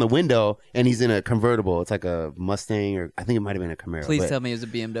roll down the window, and he's in a convertible. It's like a Mustang, or I think it might have been a Camaro. Please but- tell me it was a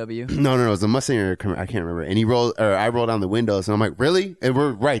BMW. No, it was a Mustang or a Camaro. I can't remember. And I roll down the windows, and I'm like, really? And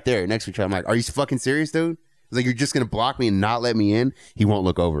we're right there next to each other. I'm like, are you fucking serious, dude? It's like, you're just gonna block me and not let me in? He won't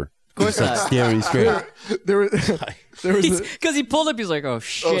look over. Of course He's like not. staring straight. there was Because he pulled up, he's like, oh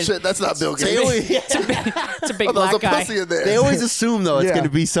shit. Oh, shit, that's not Bill They Gates. always, It's a big Oh, there was black a guy. pussy in there. they always assume though it's Yeah. gonna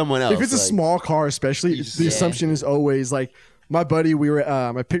be someone else. if it's a Like, small car, especially, the assumption is always like my buddy. We were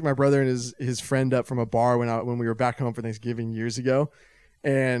I picked my brother and his friend up from a bar when we were back home for Thanksgiving years ago,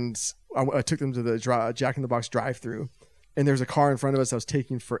 and I took them to the Jack in the Box drive-through. And there's a car in front of us that was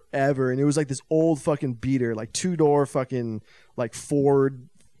taking forever, and it was like this old fucking beater, like 2-door fucking like Ford.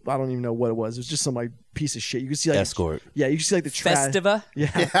 I don't even know what it was. It was just some like piece of shit. You could see like Escort. Yeah, you could see like the trash. Festiva.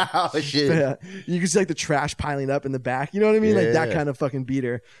 Yeah. oh shit. Yeah. You can see like the trash piling up in the back. You know what I mean? Like that Yeah. kind of fucking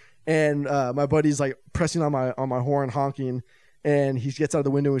beater. And my buddy's like pressing on my horn, honking, and he gets out of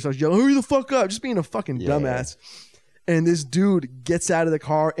the window and starts yelling, "Hurry the fuck up!" Just being a fucking dumbass. And this dude gets out of the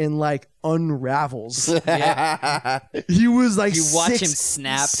car and like unravels. He was like You watch him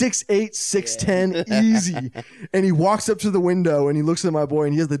snap. 6'8", 6'10", easy. And he walks up to the window and he looks at my boy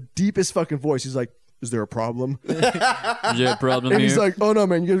and he has the deepest fucking voice. He's like, "Is there a problem?" Yeah, problem And he's like, "Oh no,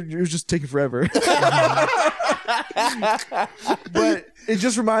 man, you're just taking forever." But it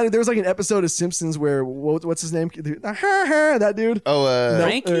just reminded. There was like an episode of Simpsons where what's his name? That dude. Oh,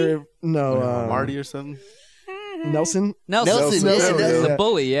 Frankie? No, Marty or something. Nelson. Nelson, Nelson, the yeah.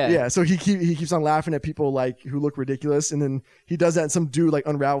 bully, yeah. Yeah, so he keeps on laughing at people like who look ridiculous, and then he does that, and some dude like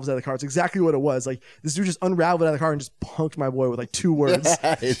unravels out of the car. It's exactly what it was. Like this dude just unraveled out of the car and just punked my boy with like 2 words.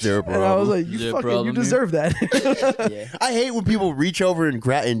 is there a And problem? I was like, Is "You there a fucking, problem you here?" deserve that." I hate when people reach over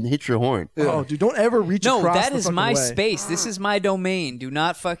and hit your horn. Oh, dude, don't ever reach No, across that the is fucking my way. space. This is my domain. Do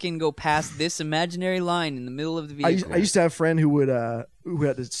not fucking go past this imaginary line in the middle of the I vehicle. used to have a friend who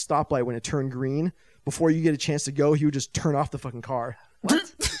had the stoplight when it turned green. Before you get a chance to go, he would just turn off the fucking car.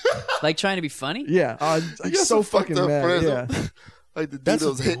 Like trying to be funny? Yeah, like You got so some fucked fucking up mad. friends. Yeah, Like the dude That's that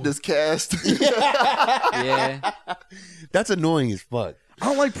was hitting this cast. Yeah. That's annoying as fuck. I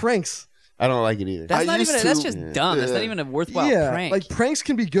don't like pranks. I don't like it either. That's I not even. used That's to- just dumb. That's not Yeah. even a worthwhile Yeah, prank. like pranks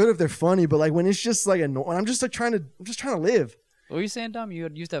can be good if they're funny, but like when it's just like annoying, I'm just trying to live. what were you saying, Dom? You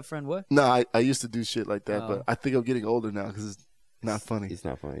used to have friend what? No, I used to do shit like that, Oh. but I think I'm getting older now because it's not funny. It's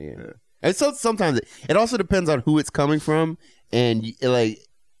not funny. Yeah. Yeah. And so sometimes it also depends on who it's coming from, and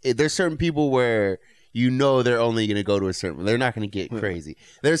there's certain people where they're only going to go to a certain. They're not going to get crazy.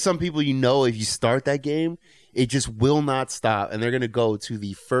 There's some people if you start that game, it just will not stop, and they're going to go to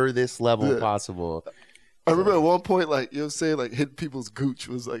the furthest level possible. I remember at one point, like, you know what I'm saying, like, hitting people's gooch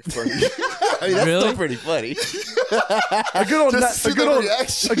was, like, funny. I mean, that's Really? still pretty funny. A good old Just nut, see the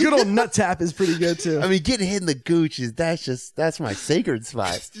reaction. a good old nut tap is pretty good too. I mean, getting hit in the gooch that's my sacred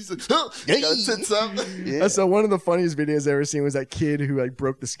spot. He's like, oh, got tits up. Yeah. So one of the funniest videos I ever seen was that kid who like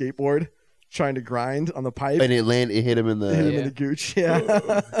broke the skateboard trying to grind on the pipe. And it hit him in Hit him the in the gooch. Yeah.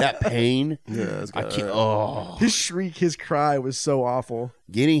 that pain. Yeah, that's I good. can't. Oh, His shriek, his cry was so awful.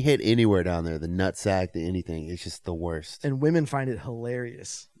 getting hit anywhere down there, the nutsack, the anything, it's just the worst And women find it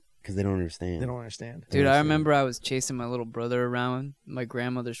hilarious. because they don't understand. They don't understand. Dude, I remember I was chasing my little brother around my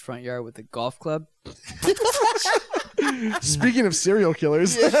grandmother's front yard with a golf club. Speaking of serial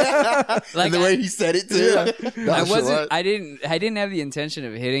killers, Like and the way he said it too. I wasn't. Nonchalant. I didn't have the intention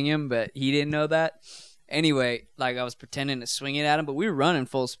of hitting him, but he didn't know that. Anyway, like I was pretending to swing it at him, but we were running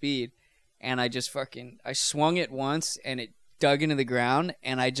full speed, and I just I swung it once, and it dug into the ground,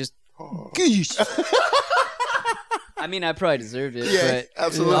 and I just. I mean, I probably deserved it. Yeah, but,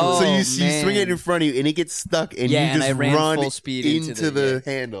 absolutely. Oh, So you swing it man. in front of you, and it gets stuck, and Yeah, you and just I ran run full speed into the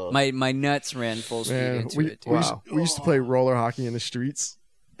handle. My nuts ran full speed man, into we, it. we, used, Wow. we used to play roller hockey in the streets,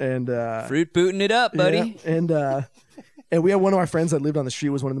 and Fruit booting it up, buddy. yeah, and we had one of our friends that lived on the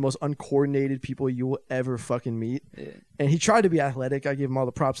street was one of the most uncoordinated people you will ever fucking meet. Yeah. And he tried to be athletic. I gave him all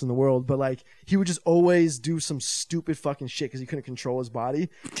the props in the world, but like he would just always do some stupid fucking shit because he couldn't control his body.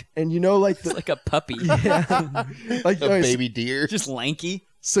 And like It's like a puppy, yeah, like A okay, baby deer. just lanky.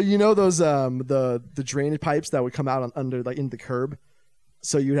 So you know those the drainage pipes that would come out under like in the curb.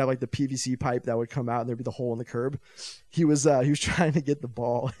 So you'd have like the PVC pipe that would come out, and there'd be the hole in the curb. He was trying to get the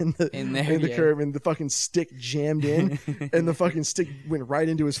ball in the there, yeah. curb, and the fucking stick jammed in, and the fucking stick went right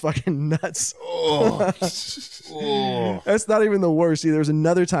into his fucking nuts. Oh. Oh. That's not even the worst. Either. There was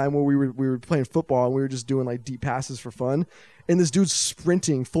another time where we were playing football and we were just doing like deep passes for fun, and this dude's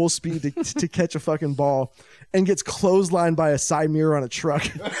sprinting full speed to catch a fucking ball, and gets clotheslined by a side mirror on a truck.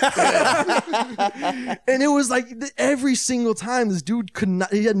 And it was like every single time this dude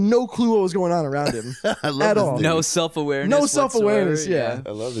he had no clue what was going on around him I love at this all. dude. No self-awareness. No self-awareness, whatsoever, yeah.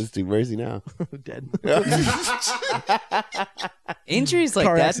 I love this dude. Where is he now? Dead. Injuries like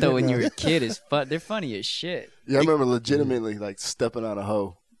Car that accident, though when no. you're a kid is fun. They're funny as shit. Yeah, I remember legitimately, like, stepping on a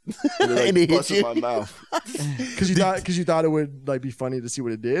hoe. And it, like, And it hit busted you? my mouth. Because you thought it would like be funny to see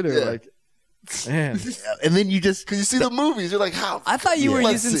what it did, or Yeah. like, man. And then you just Because you see the movies, you're like, how? I thought you were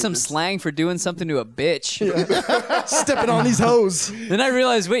Let's using see some this. slang for doing something to a bitch. Stepping on these hoes. Then I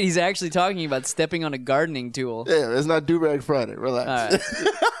realized, wait, he's actually talking about stepping on a gardening tool. Yeah, it's not Do-Rag Friday. Relax.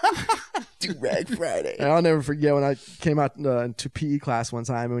 All right. do Rag Friday. And I'll never forget when I came out to PE class one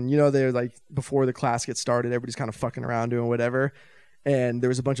time, and they're like before the class gets started, everybody's kind of fucking around doing whatever, and there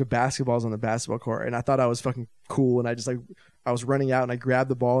was a bunch of basketballs on the basketball court, and I thought I was fucking cool, and I was running out and I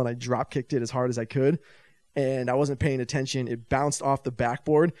grabbed the ball and I drop kicked it as hard as I could, and I wasn't paying attention. It bounced off the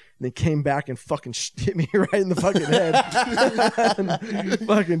backboard and then came back and fucking hit me right in the fucking head. And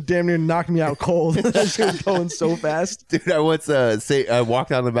fucking damn near knocked me out cold. That shit was going so fast. Dude, I once I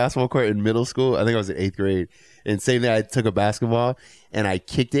walked on the basketball court in middle school. I think I was in 8th grade. And same thing, I took a basketball and I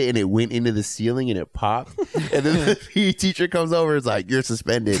kicked it and it went into the ceiling and it popped. And then the PE teacher comes over and is like, "You're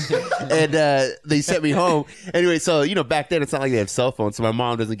suspended." And they sent me home. Anyway, so, back then it's not like they have cell phones. So my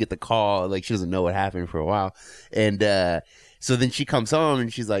mom doesn't get the call. Like, she doesn't know what happened for a while. And so then she comes home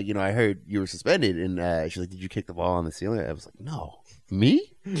and she's like, "I heard you were suspended." And she's like, "Did you kick the ball on the ceiling?" I was like, "No." "Me?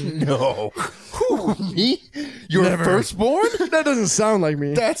 No." "Who, me? Your Never. firstborn? That doesn't sound like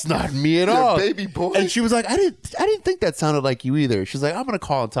me. That's not me at Your all." baby boy. And she was like, I didn't think that sounded like you either. She's like, "I'm gonna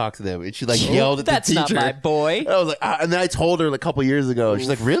call and talk to them." And she like yelled at That's the not teacher. my boy. And I was like, and then I told her like a couple years ago. She's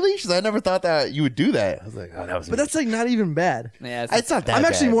like, "Really?" She's like, "I never thought that you would do that." I was like, "Oh, that was." But that's like not even bad. Yeah, it's not that. I'm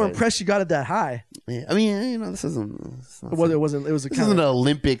actually bad, more but- impressed you got it that high. Yeah, I mean, this isn't. It wasn't. It was a This kind isn't an of.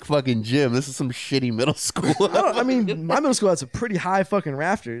 Olympic fucking gym. This is some shitty middle school. I mean, my middle school had some pretty high fucking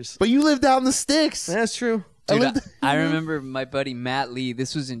rafters. But you live down the sticks. Yeah, that's true. Dude, I remember my buddy Matt Lee.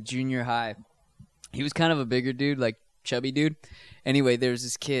 This was in junior high. He was kind of a bigger dude, like chubby dude. Anyway, there was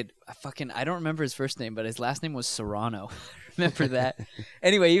this kid. I don't remember his first name, but his last name was Serrano. remember that.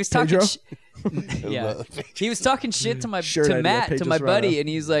 Anyway, he was talking. Pedro? Yeah, he was talking shit to Shirt idea, Matt, Pedro to my Serrano. buddy, and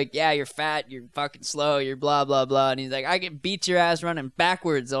he's like, "Yeah, you're fat. You're fucking slow. You're blah blah blah." And he's like, "I can beat your ass running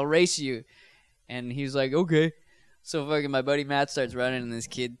backwards. I'll race you." And he was like, "Okay." So fucking my buddy Matt starts running, and this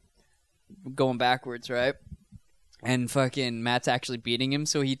kid going backwards, right? And fucking Matt's actually beating him,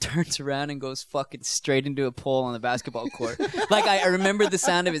 so he turns around and goes fucking straight into a pole on the basketball court. Like I remember the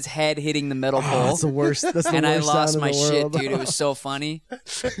sound of his head hitting the metal pole. That's the worst. That's the And I worst lost sound my in the shit, world. dude. It was so funny.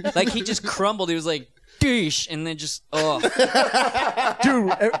 Like he just crumbled. He was like, "Deesh," and then just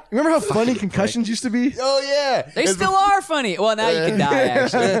Dude, remember how funny concussions used to be? Oh yeah, They still are funny. Well, now you can die.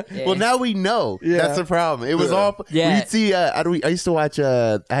 Actually, yeah. Well, now we know. Yeah. That's the problem. It was all. Yeah. We'd see. I used to watch.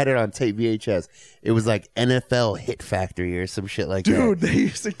 I had it on tape VHS. It was like NFL Hit Factory or some shit like that. Dude, they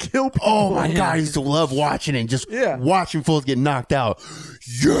used to kill people. Oh my god, I used to love watching it and just watching fools get knocked out.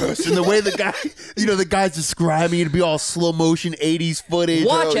 Yes, and the way the guy, the guy's describing it to be all slow motion 80s footage.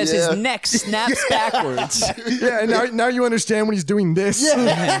 Watch Oh, as yeah. his neck snaps backwards. Yeah, and now you understand when he's doing this.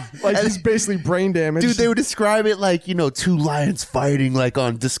 Yeah. Like he's basically brain damaged. Dude, they would describe it like, two lions fighting like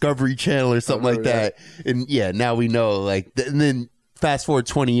on Discovery Channel or something like that. And yeah, now we know. Like, and then fast forward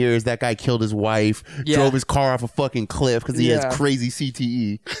 20 years, that guy killed his wife, Yeah. drove his car off a fucking cliff because he Yeah. has crazy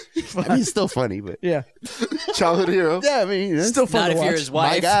CTE. I mean, it's still funny, but Yeah, Childhood hero. yeah, I mean, it's still fun Not to if watch. you're his my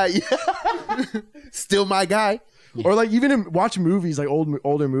wife. guy. Yeah. Still my guy. Or like even in watch movies, like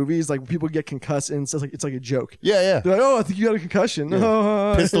older movies, like people get concussed and it's like a joke. Yeah, They're like, "Oh, I think you got a concussion."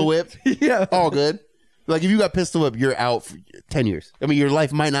 Pistol whipped. Yeah. All good. Like if you got pistol whipped, you're out for 10 years. I mean, your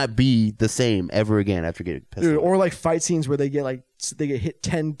life might not be the same ever again after getting pistol Dude, whipped. or like fight scenes where they get hit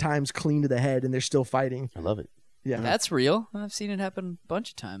 10 times clean to the head and they're still fighting. I love it. Yeah. That's real. I've seen it happen a bunch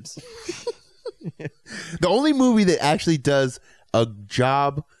of times. The only movie that actually does a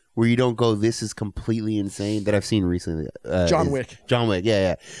job where you don't go, this is completely insane, that I've seen recently. John is Wick. John Wick,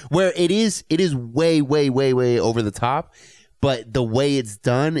 yeah. Where it is way, way, way, way over the top, but the way it's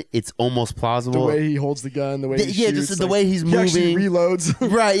done, it's almost The plausible. way he holds the gun, the way he shoots, just the way he's he actually moving. reloads.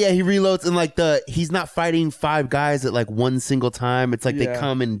 Right, yeah, he reloads and he's not fighting 5 guys at like one single time. It's like they Yeah.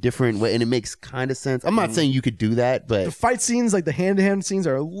 come in different way, and it makes kind of sense. I'm not saying you could do that, but The fight scenes, like the hand-to-hand scenes,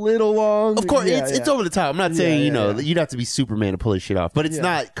 are a little long. of course, Yeah, it's yeah. over the top. I'm not saying yeah. you'd have to be Superman to pull this shit off, but it's Yeah.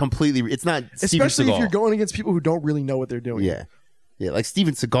 not completely. It's not Steven Especially if Seagal. you're going against people who don't really know what they're doing. Yeah, like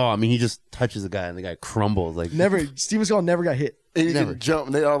Steven Seagal. I mean, he just touches a guy and the guy crumbles. Like Steven Seagal never got hit. And you Never. can jump,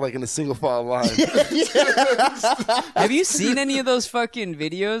 and they all like in a single file line. Have you seen any of those fucking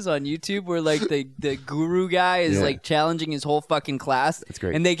videos on YouTube where like the guru guy is Yeah. like challenging his whole fucking class? That's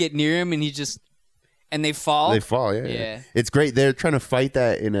great. And they get near him and they fall. They fall, yeah. Yeah. It's great. They're trying to fight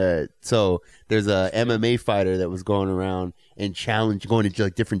that so there's a MMA fighter that was going around and going to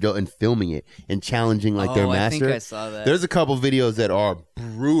like different and filming it and challenging like their Oh, I master. think I saw that. There's a couple videos that are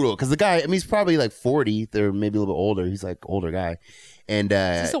brutal because the guy, I mean, he's probably like 40. They're maybe a little bit older. He's like older guy. And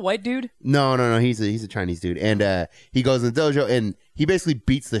Is this a white dude? no, he's a Chinese dude. And he goes in the dojo and he basically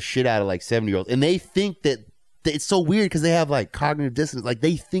beats the shit out of like 70-year-olds. And they think that it's so weird because they have like cognitive dissonance. Like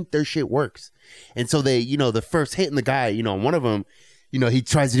they think their shit works. And so they, the first hit in the guy, one of them, he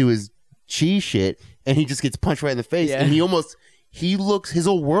tries to do his chi shit and he just gets punched right in the face. Yeah. And his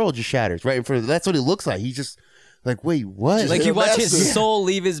whole world just shatters right in front of that's what it looks like. He's just like, wait, what? Like you watch his master. soul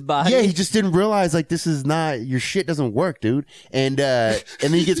leave his body. Yeah, he just didn't realize like this is not your shit doesn't work, dude. And then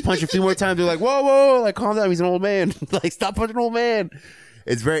he gets punched a few more times. They're like, whoa, like calm down. He's an old man. Like stop punching an old man.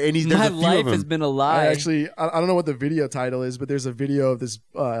 It's very and he's there's My a few life of them. has been a lie. I don't know what the video title is, but there's a video of this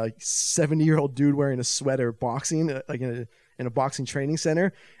like 70-year-old dude wearing a sweater boxing, like in a boxing training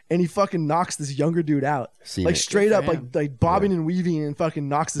center, and he fucking knocks this younger dude out, Seen like it. straight Good up, for like bobbing and weaving, and fucking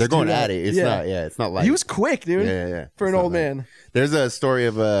knocks this. They're going dude at out. it. It's not like He was quick, dude. yeah. For an It's not old like- man. There's a story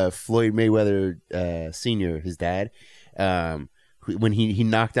of Floyd Mayweather Senior, his dad, when he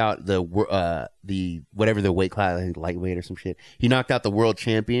knocked out the whatever the weight class, I think lightweight or some shit. He knocked out the world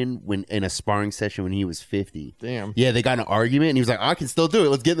champion when in a sparring session when he was 50. Damn. Yeah, they got in an argument and he was like, I can still do it.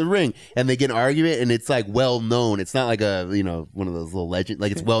 Let's get in the ring. And they get in an argument and it's like well known. It's not like a one of those little legends.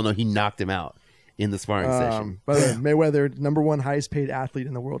 Like it's well known. He knocked him out in the sparring session. By the way, Mayweather, #1 highest paid athlete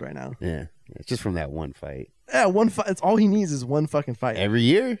in the world right now. Yeah, it's just from that one fight. Yeah, one fight. It's all he needs is one fucking fight. Every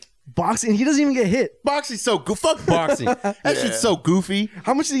year, Boxing, he doesn't even get hit. boxing's so fuck boxing. That shit's so goofy.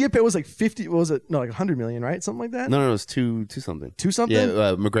 How much did he get paid? It was like 50. What was it? No, like 100 million, right? Something like that. No, it was two something. Two something.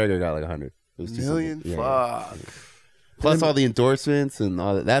 Yeah, McGregor got like 100. It was two Million? something. Yeah. Fuck. Plus all the endorsements and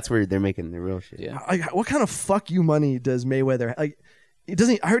all that. That's where they're making the real shit. Yeah. Like, what kind of fuck you money does Mayweather like? it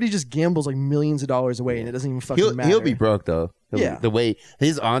doesn't. I heard he just gambles like millions of dollars away, and it doesn't even fucking matter. He'll be broke though. Yeah. The way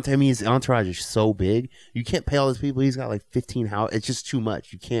his entourage is so big, you can't pay all these people. He's got like 15 houses. It's just too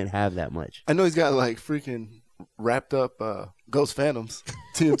much. You can't have that much. I know he's got like freaking wrapped up Ghost Phantoms,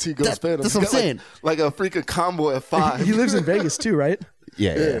 TMT Ghost Phantoms. That's what I'm saying. Like a freaking convoy of 5. He lives in Vegas too, right?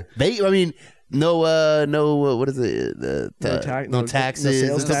 Yeah. I mean, no, what is it? No taxes.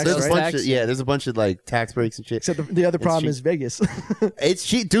 no sales tax, there's a right? bunch of, there's a bunch of like tax breaks and shit. Except the other problem is Vegas. It's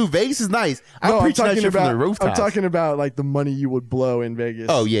cheap, dude. Vegas is nice. I'm I'm preaching that talking shit from the about. rooftops. I'm talking about like the money you would blow in Vegas.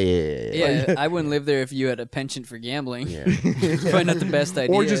 Oh yeah. Yeah, I wouldn't live there if you had a penchant for gambling. Probably not the best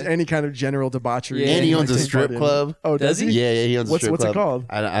idea. Or just any kind of general debauchery. Yeah. And he owns Like, a take strip part in. club. Oh, does he? Yeah, he owns a strip What's club. it called?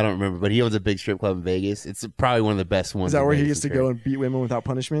 I don't remember, but he owns a big strip club in Vegas. It's probably one of the best ones. Is that in where he Vegas, gets to I'm sure. go and beat women without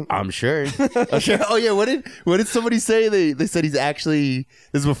punishment? I'm sure. Oh yeah, what did somebody say? They said he's actually,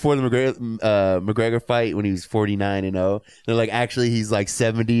 this is before the McGregor fight when he was 49-0. They're like, actually he's like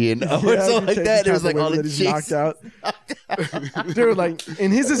 70-0 or something like that. It was like all the he's chicks. knocked out. Dude, like,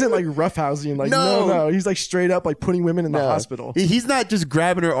 and his isn't like roughhousing. Like, no, he's like straight up like putting women in the hospital. He's not just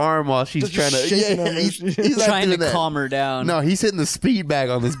grabbing her arm while she's Just trying to. shaking them. He's not trying to doing that. calm her down. No, he's hitting the speed bag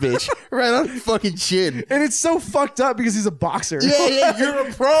on this bitch right on her fucking chin. And it's so fucked up because he's a boxer. Yeah, you're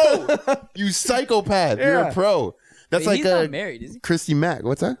a pro. You psychopath. You're Yeah. a pro. That's But like he's not married, is he? Christy Mack.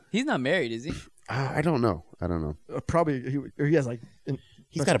 What's that? He's not married, is he? I don't know. Probably he has like.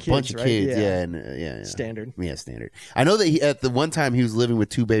 He's got a bunch of right? kids. Yeah. Standard. Yeah, standard. I know that at the one time he was living with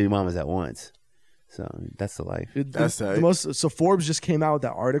 2 baby mamas at once. So that's the life. That's the tight. most. So Forbes just came out with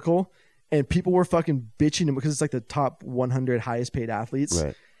that article, and people were fucking bitching him because it's like the top 100 highest paid athletes.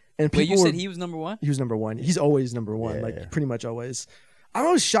 Right. And Wait, people you were, said he was number one? he was number one. He's always number one, Yeah, like yeah. pretty much always. I'm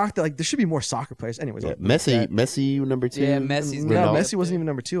always shocked that like there should be more soccer players. Anyways, Yeah. I'll leave Messi, that. Messi number 2. Yeah, Messi's No, Ronaldo. Messi wasn't even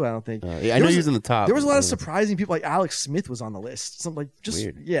number 2. I don't think. I know he was in the top. There was a lot of surprising people. Like Alex Smith was on the list. Something like just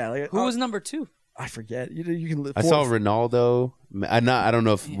Weird. yeah. Like Who was number 2? I forget. You can. I saw Ronaldo. I don't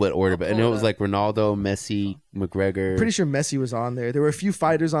know if what order, but I know it was like Ronaldo, Messi, McGregor. Pretty sure Messi was on there. There were a few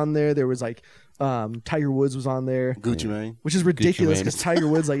fighters on there. There was like Tiger Woods was on there, Gucci Mane. which is ridiculous Mane. because Tiger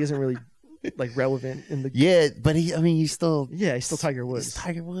Woods like isn't really like relevant in the. Yeah, but he's still Yeah, he's still Tiger he's Woods.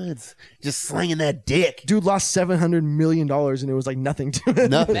 Tiger Woods, just slinging that dick. Dude lost $700 million and it was like nothing to it.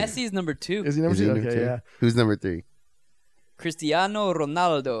 Nothing. Messi's number 2. Is he number Is he 2? number Okay, 2? yeah. Who's number 3? Cristiano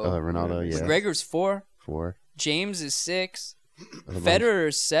Ronaldo. Ronaldo. Yeah, McGregor's 4. 4. James is 6.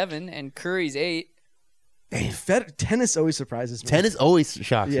 Federer's 7. And Curry's 8. Tennis always surprises me. Tennis always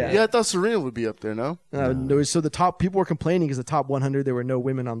shocks Yeah. me. Yeah, I thought Serena would be up there, no? So the top people were complaining because the top 100 there were no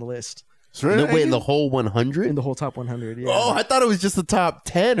women on the list Serena? No, wait, ain't the it? whole 100? in the whole top 100. Yeah. Oh, I thought it was just the top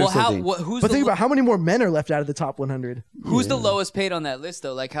 10 or Well, something. who's but the think about how many more men are left out of the top 100. who's the lowest paid on that list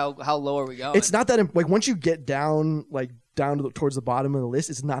though? Like how low are we going? It's not that like once you get down towards the bottom of the list,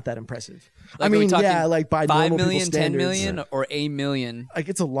 it's not that impressive. Like, I are we mean, talking yeah, like by 5 normal million, people's 10 standards, million, or a million. like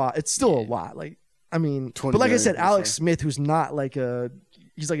it's a lot. It's still a lot. Like I mean, 20 but like I million, said, per Alex se. Smith, who's not like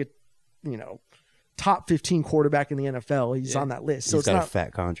he's like a top 15 quarterback in the NFL. He's on that list, so He's it's got not. a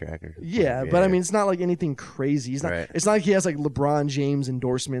fat contract. Yeah, but I mean, it's not like anything crazy. He's not. Right. It's not like he has like LeBron James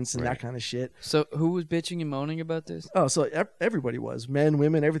endorsements and that kind of shit. So who was bitching and moaning about this? Oh, so everybody was men,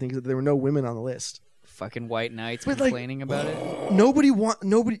 women, everything. 'Cause there were no women on the list. Fucking white knights But, like, complaining about it. Nobody.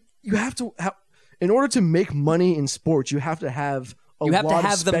 You have to have. In order to make money in sports, you have to have. You have to lot of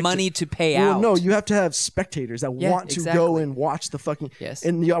have the specta- money to pay Well, out. no, you have to have spectators that Yeah, want to go exactly. and watch the fucking. Yes.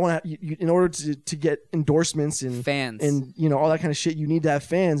 And you want to, in order to get endorsements and Fans. and all that kind of shit, you need to have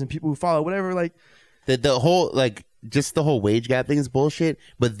fans and people who follow whatever. Like, The whole, like, just the whole wage gap thing is bullshit.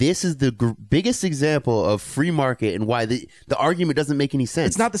 But this is the biggest example of free market and why the argument doesn't make any sense.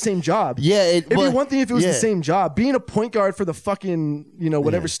 it's not the same job. Yeah, It'd be but- one thing if it was yeah. the same job. Being a point guard for the fucking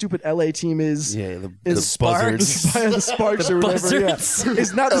whatever Yeah. stupid LA team is. Yeah, the is Buzzards. the Sparks or whatever. Yeah. Buzzards.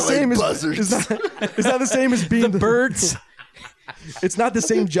 It's not the LA same as Buzzards. it's not the same as being the birds. It's not the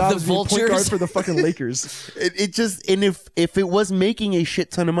same job The as being point guard vultures. for the fucking Lakers. It just, and if it was making a shit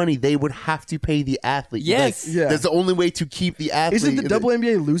ton of money, they would have to pay the athlete. Yes. Yeah. That's the only way to keep the athlete. Isn't the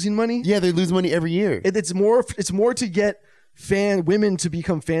WNBA losing money? Yeah, they lose money every year. It's more to get women to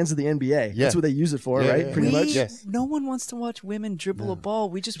become fans of the NBA. Yeah. That's what they use it for, Yeah, right? yeah. Pretty much. Yes. No one wants to watch women dribble a ball.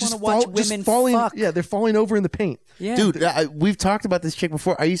 We just want Just to watch fall- just women falling. fuck. Yeah, they're falling over in the paint. Yeah. Dude, we've talked about this chick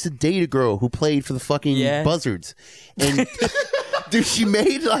before. I used to date a girl who played for the fucking Yeah. Buzzards. And dude, she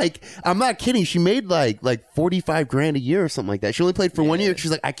made like, I'm not kidding, she made like $45,000 a year or something like that. She only played for 1 year.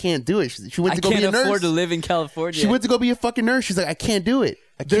 She's like, I can't do it. She went I to go be a can't nurse. afford to live in California. She went to go be a fucking nurse. She's like, I can't do it.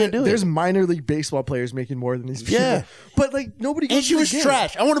 I can't do There's it. minor league baseball players making more than these people. Yeah. But like nobody goes And she to the was game.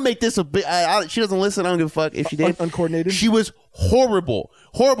 trash. I want to make this a bit. She doesn't listen. I don't give a fuck if she did. Uncoordinated? She was horrible.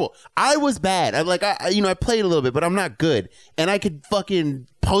 I was bad. I'm like, I played a little bit, but I'm not good. And I could fucking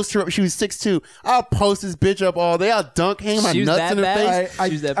post her up. She was 6'2". I'll post this bitch up all day. I'll dunk, hang my She was nuts that in her bad? face.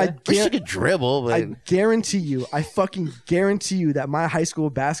 She was that I bad? She could dribble, but I guarantee you, I fucking guarantee you that my high school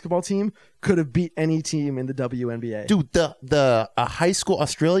basketball team could have beat any team in the WNBA. dude, the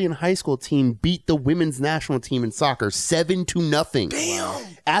Australian high school team beat the women's national team in soccer 7-0. Damn.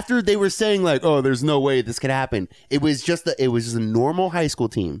 After they were saying like, oh, there's no way this could happen. It was just a normal high school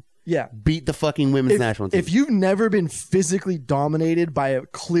team Yeah. beat the fucking women's national team. If you've never been physically dominated by a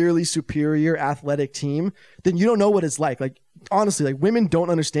clearly superior athletic team, then you don't know what it's like. Like, honestly, like women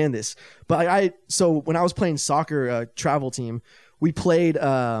don't understand this. But so when I was playing soccer, travel team, we played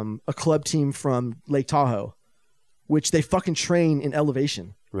a club team from Lake Tahoe, which they fucking train in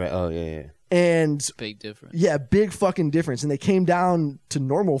elevation. Right. Oh yeah. And Big difference. yeah, big fucking difference. And they came down to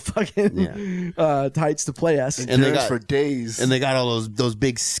normal fucking heights to play us. And they Endurance got for days. And they got all those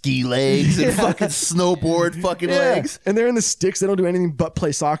big ski legs and fucking snowboard fucking legs. And they're in the sticks. They don't do anything but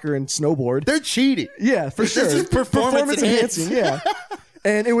play soccer and snowboard. They're cheating. Yeah, for This sure. is performance enhancing. Yeah.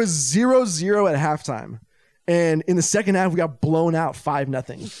 And it was 0-0 at halftime. And in the second half, we got blown out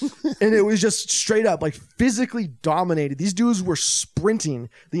 5-0. And it was just straight up like physically dominated. These dudes were sprinting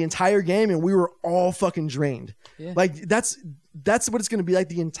the entire game and we were all fucking drained. Yeah. Like that's what it's going to be like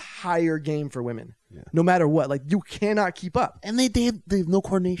the entire game for women. No matter what. Like you cannot keep up. And they have no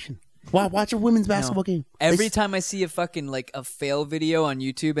coordination. Watch a women's basketball game. Every time I see a fucking like a fail video on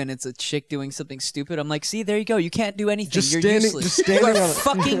YouTube and it's a chick doing something stupid, I'm like, see, there you go. You can't do anything. Just You're standing- useless. just standing you are on it.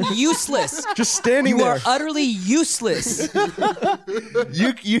 fucking useless. Just standing You there. are utterly useless.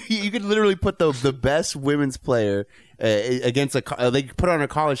 You could literally put the best women's player against they put her on a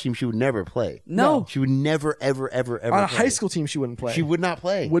college team. She would never play. No. She would never ever On a play. high school team, she wouldn't play. She would not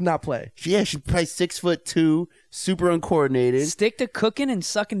play. Would not play. She'd probably 6'2", super uncoordinated. Stick to cooking and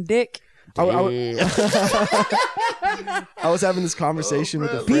sucking dick. I Yeah. was having this conversation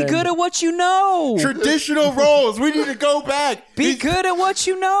with a friend. Be good at what you know. Traditional roles. We need to go back. Be good at what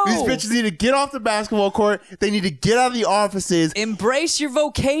you know. These bitches need to get off the basketball court. They need to get out of the offices, Embrace your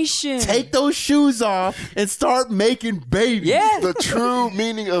vocation. take those shoes off, and start making babies. Yeah. the true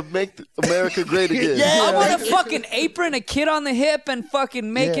meaning of make America great again. Yeah. I want a fucking apron, a kid on the hip, and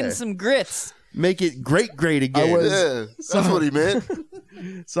fucking making Yeah. some grits. Make it great again. Yeah, that's what he meant.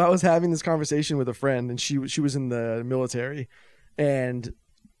 So I was having this conversation with a friend, and she was in the military, and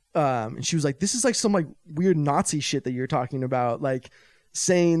she was like, "This is like some like weird Nazi shit that you're talking about, like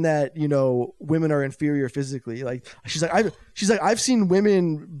saying that women are inferior physically." Like she's like I've seen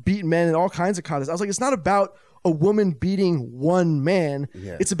women beat men in all kinds of contests. I was like, it's not about a woman beating one man.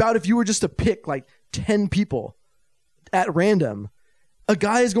 Yeah. It's about if you were just to pick like 10 people at random. A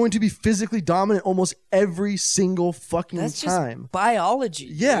guy is going to be physically dominant almost every single fucking That's time. just biology,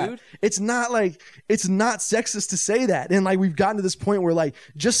 Yeah, dude. it's not sexist to say that, and like we've gotten to this point where like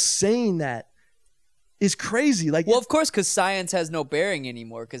just saying that is crazy. Like, Well, of course, because science has no bearing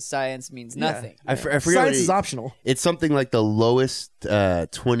anymore, because science means nothing. I forget what science is optional. It's something like the lowest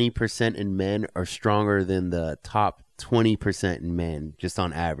 20% in men are stronger than the top 20% in men, just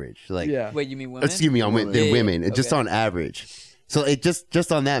on average. Like, Yeah, Wait, you mean women? excuse me, Yeah, yeah, women, just okay. on average. So it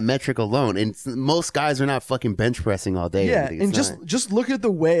just on that metric alone, and most guys are not fucking bench pressing all day. yeah, It's and not. just look at the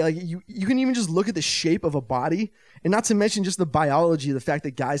way like you can even just look at the shape of a body, and not to mention just the biology, the fact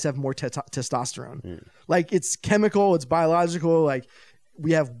that guys have more testosterone. Like it's chemical, it's biological. Like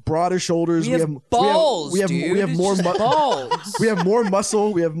we have broader shoulders. We have balls, We have dude. more It's just balls. We have more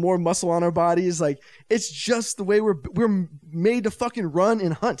muscle. We have more muscle on our bodies. Like it's just the way we're made to fucking run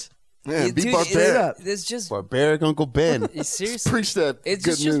and hunt. Yeah, be Dude, barbaric. It's just Barbaric Uncle Ben. it's seriously. Preach that It's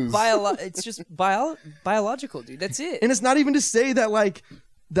good just news. it's just biological, dude. That's it. And it's not even to say that like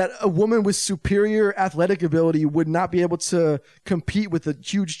that a woman with superior athletic ability would not be able to compete with a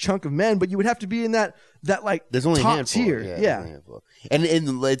huge chunk of men, but you would have to be in that like There's only a top handful. tier. There's Yeah. only a handful. And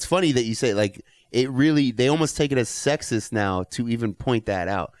it's funny that you say like it really. They almost take it as sexist now to even point that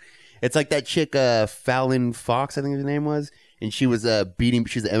out. It's like that chick Fallon Fox, I think her name was, and she was she's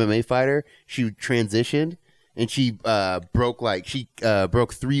an MMA fighter. She transitioned and she broke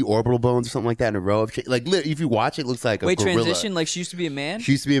 3 orbital bones or something like that in a row. Like if you watch it, looks like a Wait, gorilla. transition like she used to be a man?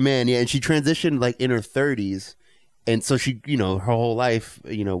 She used to be a man, yeah, and she transitioned like in her 30s, and so she, her whole life,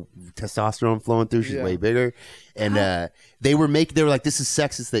 testosterone flowing through. She's Yeah. way bigger, And they were like, this is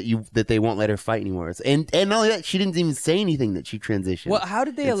sexist that they won't let her fight anymore. And not only that, she didn't even say anything that she transitioned. Well, how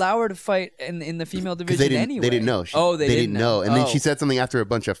did they allow her to fight in the female division anyway? They didn't know. They didn't know. And then she said something after a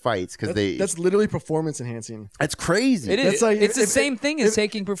bunch of fights because that's literally performance enhancing. That's crazy. It is. That's like, it's the same thing as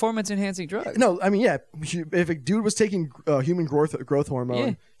taking performance enhancing drugs. No, I mean, yeah. If a dude was taking human growth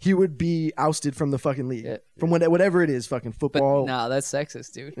hormone, he would be ousted from the fucking league, from whatever it is, fucking football. But that's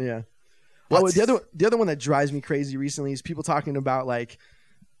sexist, dude. Yeah. Oh, the other one that drives me crazy recently is people talking about like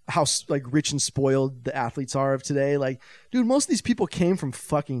how like rich and spoiled the athletes are of today. Like, dude, most of these people came from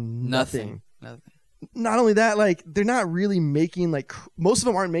fucking nothing. Not only that, like they're not really making like most of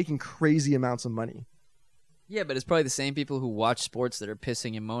them aren't making crazy amounts of money. Yeah, but it's probably the same people who watch sports that are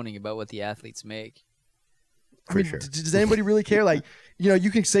pissing and moaning about what the athletes make. I mean, does anybody really care? Like,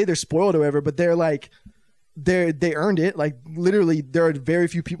 you can say they're spoiled or whatever, but they're like. They earned it. Like literally, there are very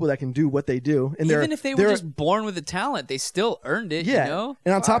few people that can do what they do. And even if they were just born with the talent, they still earned it. Yeah. You know?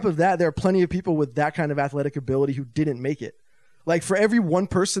 And on top of that, there are plenty of people with that kind of athletic ability who didn't make it. Like for every one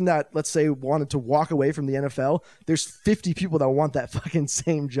person that, let's say, wanted to walk away from the NFL, there's 50 people that want that fucking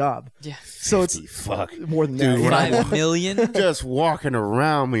same job. Yeah. So it's more than that. Dude, 5 million. Just walking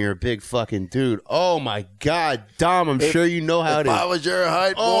around when you're a big fucking dude. Oh my God, Dom, I'm sure you know how if to. I was your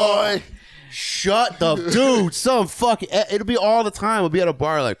height, boy. Shut the dude. Some fucking. It'll be all the time. We'll be at a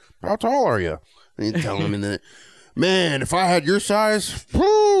bar like, how tall are you? And you tell him, and then, man, if I had your size,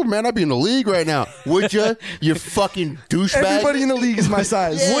 whoo, man, I'd be in the league right now. Would you? You fucking douchebag. Everybody in the league is my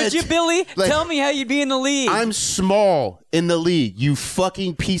size. Yeah. Would you, Billy? Like, Tell me how you'd be in the league. I'm small in the league. You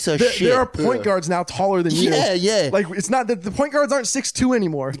fucking piece of shit. There are point guards now taller than you. Yeah. Like it's not that the point guards aren't 6'2"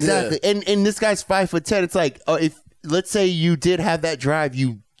 anymore. Exactly. Yeah. And this guy's 5'10". It's like, if let's say you did have that drive,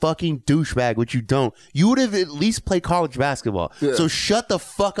 you fucking douchebag, which you don't. You would have at least played college basketball. Yeah. So shut the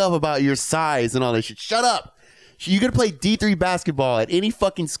fuck up about your size and all that shit. Shut up. You could play D3 basketball at any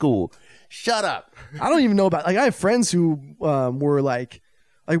fucking school. Shut up. I don't even know about. Like I have friends who were like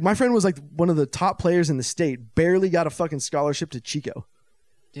my friend was like one of the top players in the state. Barely got a fucking scholarship to Chico.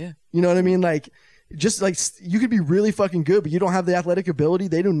 Yeah. You know what I mean? Like just like you could be really fucking good, but you don't have the athletic ability.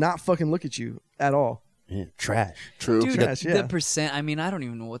 They do not fucking look at you at all. Yeah, trash. True. Dude, trash, yeah. The percent, I mean, I don't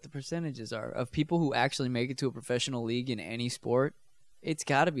even know what the percentages are of people who actually make it to a professional league in any sport. It's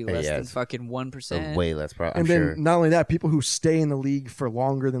got to be less than fucking 1%. Way less, probably. And then not only that, people who stay in the league for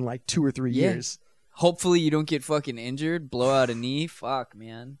longer than like 2 or 3 years. Hopefully you don't get fucking injured, blow out a knee. Fuck,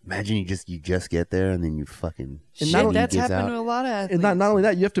 man. Imagine you just get there and then you fucking. And that's happened to a lot of athletes. And not only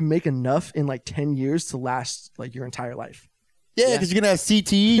that, you have to make enough in like 10 years to last like your entire life. Yeah, because you're going to have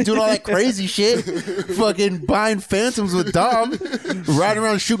CTE, doing all that crazy shit. Fucking buying Phantoms with Dom. Riding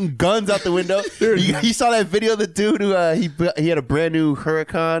around shooting guns out the window. You saw that video of the dude who he had a brand new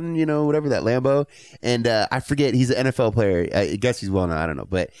Huracan, whatever, that Lambo. And I forget, he's an NFL player. I guess he's well known. I don't know.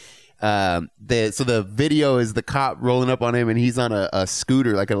 But so the video is the cop rolling up on him, and he's on a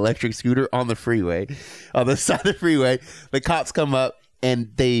scooter, like an electric scooter, on the freeway. On the side of the freeway. The cops come up,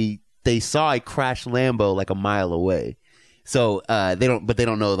 and they saw a crashed Lambo like a mile away. So they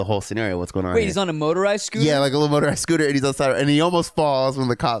don't know the whole scenario, what's going on. Wait, he's on a motorized scooter? Yeah, like a little motorized scooter, and he's outside, and he almost falls when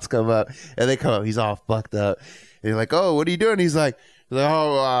the cops come up, and they come up. He's all fucked up, and you're like, "Oh, what are you doing?" He's like,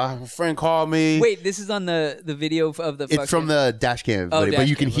 a friend called me. Wait, this is on the video of the. It's from the dash cam, but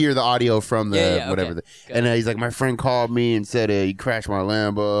you can hear the audio from the whatever. Okay. And he's like, my friend called me and said he crashed my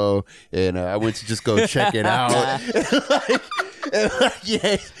Lambo, and I went to just go check it out.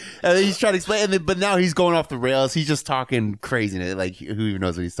 And he's trying to explain, but now he's going off the rails. He's just talking crazy. Like, who even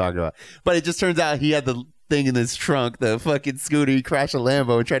knows what he's talking about? But it just turns out he had the thing in his trunk, the fucking scooter. He crashed a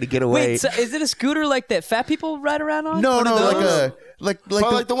Lambo and tried to get away. Wait, so is it a scooter like that fat people ride around on? No, like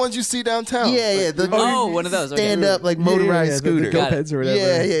the ones you see downtown. Yeah. One of those. Stand up like motorized scooter. The GoPeds or whatever.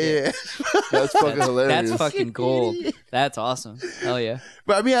 Yeah. That's fucking hilarious. That's fucking gold. That's awesome. Hell yeah.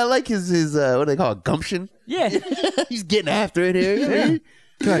 But I mean, I like his what do they call it? Gumption. Yeah. He's getting after it here.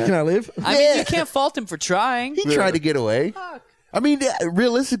 Can I live? I mean, you can't fault him for trying. He tried to get away. Fuck. I mean,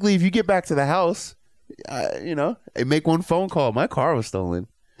 realistically, if you get back to the house, make one phone call. My car was stolen.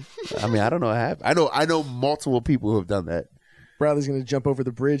 I mean, I don't know what happened. I know multiple people who have done that. Bradley's gonna jump over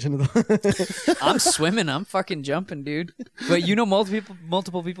the bridge into the. I'm swimming. I'm fucking jumping, dude. But you know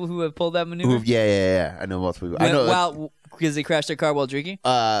multiple people who have pulled that maneuver. Yeah. I know multiple people. I know. Because they crashed their car while drinking.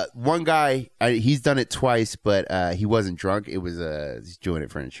 One guy, he's done it twice, but he wasn't drunk. It was he's doing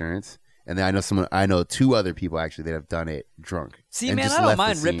it for insurance. And then I know 2 other people actually that have done it drunk. See, man, I don't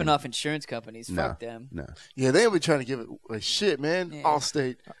mind ripping off insurance companies. Fuck them. No. Yeah, they be trying to give it like shit, man. Yeah.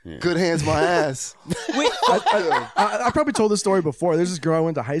 Allstate, good hands, my ass. Wait, I probably told this story before. There's this girl I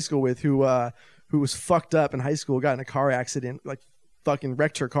went to high school with who who was fucked up in high school, got in a car accident, like fucking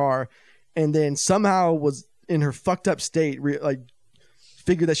wrecked her car, and then somehow was in her fucked up state,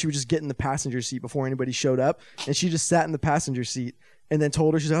 figured that she would just get in the passenger seat before anybody showed up, and she just sat in the passenger seat and then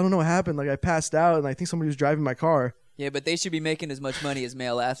told her, she's like, I don't know what happened, like I passed out and I think somebody was driving my car. Yeah, but they should be making as much money as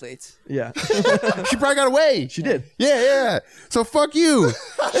male athletes. Yeah. She probably got away. She did. Yeah. So fuck you.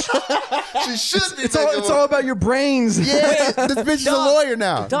 She should be. It's all about your brains. Yeah, this bitch is a Dom, lawyer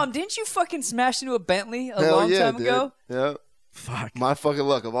now. Dom, didn't you fucking smash into a Bentley a Hell long yeah, time dude. ago? Yeah. Fuck. My fucking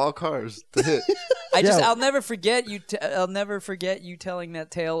luck of all cars to hit. Yeah. I'll never forget you. I'll never forget you telling that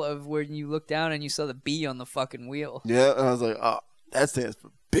tale of when you looked down and you saw the B on the fucking wheel. Yeah, and I was like, oh, that stands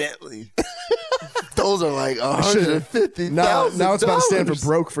for Bentley. Those are like $150,000. Now it's about to stand for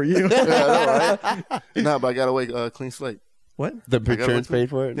broke for you. Yeah, I know, right? No, but I got away clean slate. What? The got insurance away paid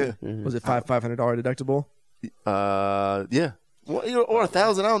for it? Yeah. Was it $500 deductible? Yeah. Well, or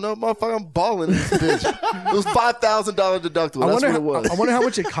 $1,000. I don't know, motherfucker. I'm balling in this bitch. It was $5,000 deductible. That's what it was. I wonder how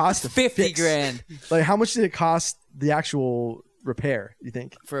much it cost to 50 fix. grand Like, how much did it cost the actual repair, you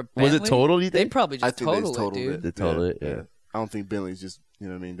think? for a Was Bentley? it total, you They think? probably I just think they total totaled it, dude. They totaled it, yeah. I don't think Bentley's just, you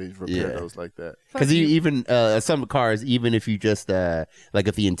know what I mean? They just repair Yeah. those like that. Because even some cars, even if you just like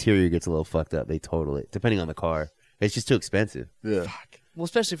if the interior gets a little fucked up, they total it. Depending on the car, it's just too expensive. Yeah. Well,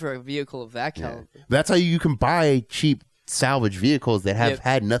 especially for a vehicle of that caliber. That's how you can buy cheap salvage vehicles that have Yep.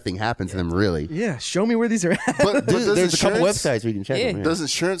 had nothing happen to them. Really, Yeah, show me where these are at. But Dude, does there's a couple insurance- websites where you can check Yeah. them. Does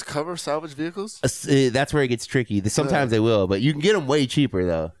insurance cover salvage vehicles? That's where it gets tricky. Sometimes they will, but you can get them way cheaper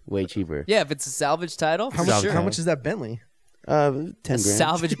though. Way cheaper. Yeah, if it's a salvage title, How for much, sure. how much is that Bentley? 10 grand.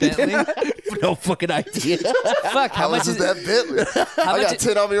 Salvage Bentley. No fucking idea. Fuck, how How much much is is that Bentley? I much got it-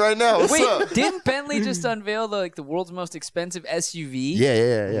 10 on me right now. What's Wait, up? didn't Bentley just unveil the world's most expensive SUV?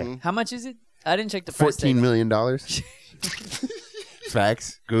 yeah. How much is it? I didn't check the price $14 tag. million.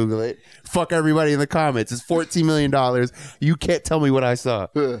 Facts. Google it. Fuck everybody in the comments. It's $14 million. You can't tell me what I saw.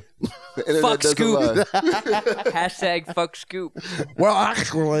 The internet Fuck doesn't Scoop. lie. Hashtag fuck Scoop. Well,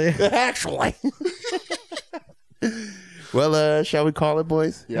 actually. Actually. Well, shall we call it,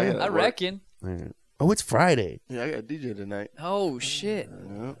 boys? Yeah, I gotta work. reckon. All right. Oh, it's Friday. Yeah, I got a DJ tonight. Oh shit.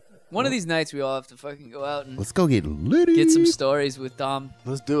 Yeah. One of these nights we all have to fucking go out and Let's go get litty. get some stories with Dom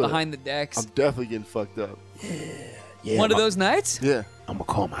Let's do it. behind the decks. I'm definitely getting fucked up. Yeah, One of those nights? Yeah. I'm gonna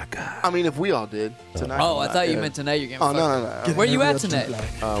call my guy. I mean, if we all did tonight. Oh, I thought you yeah. meant tonight you're getting Oh, fucked. no. Where you at tonight?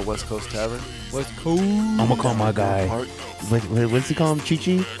 West Coast Tavern. What's cool? I'm gonna call my guy. Park. What's he call him?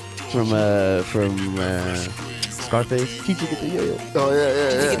 Chi-Chi? From Scarface? Chi-Chi get the yo-yo. Oh,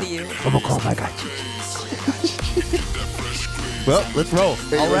 yeah. I'm gonna call my guy Chi-Chi. Well, let's roll.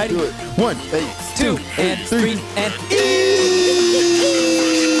 Hey, let's Alrighty. do it. 1, Hey. 2 and 3 and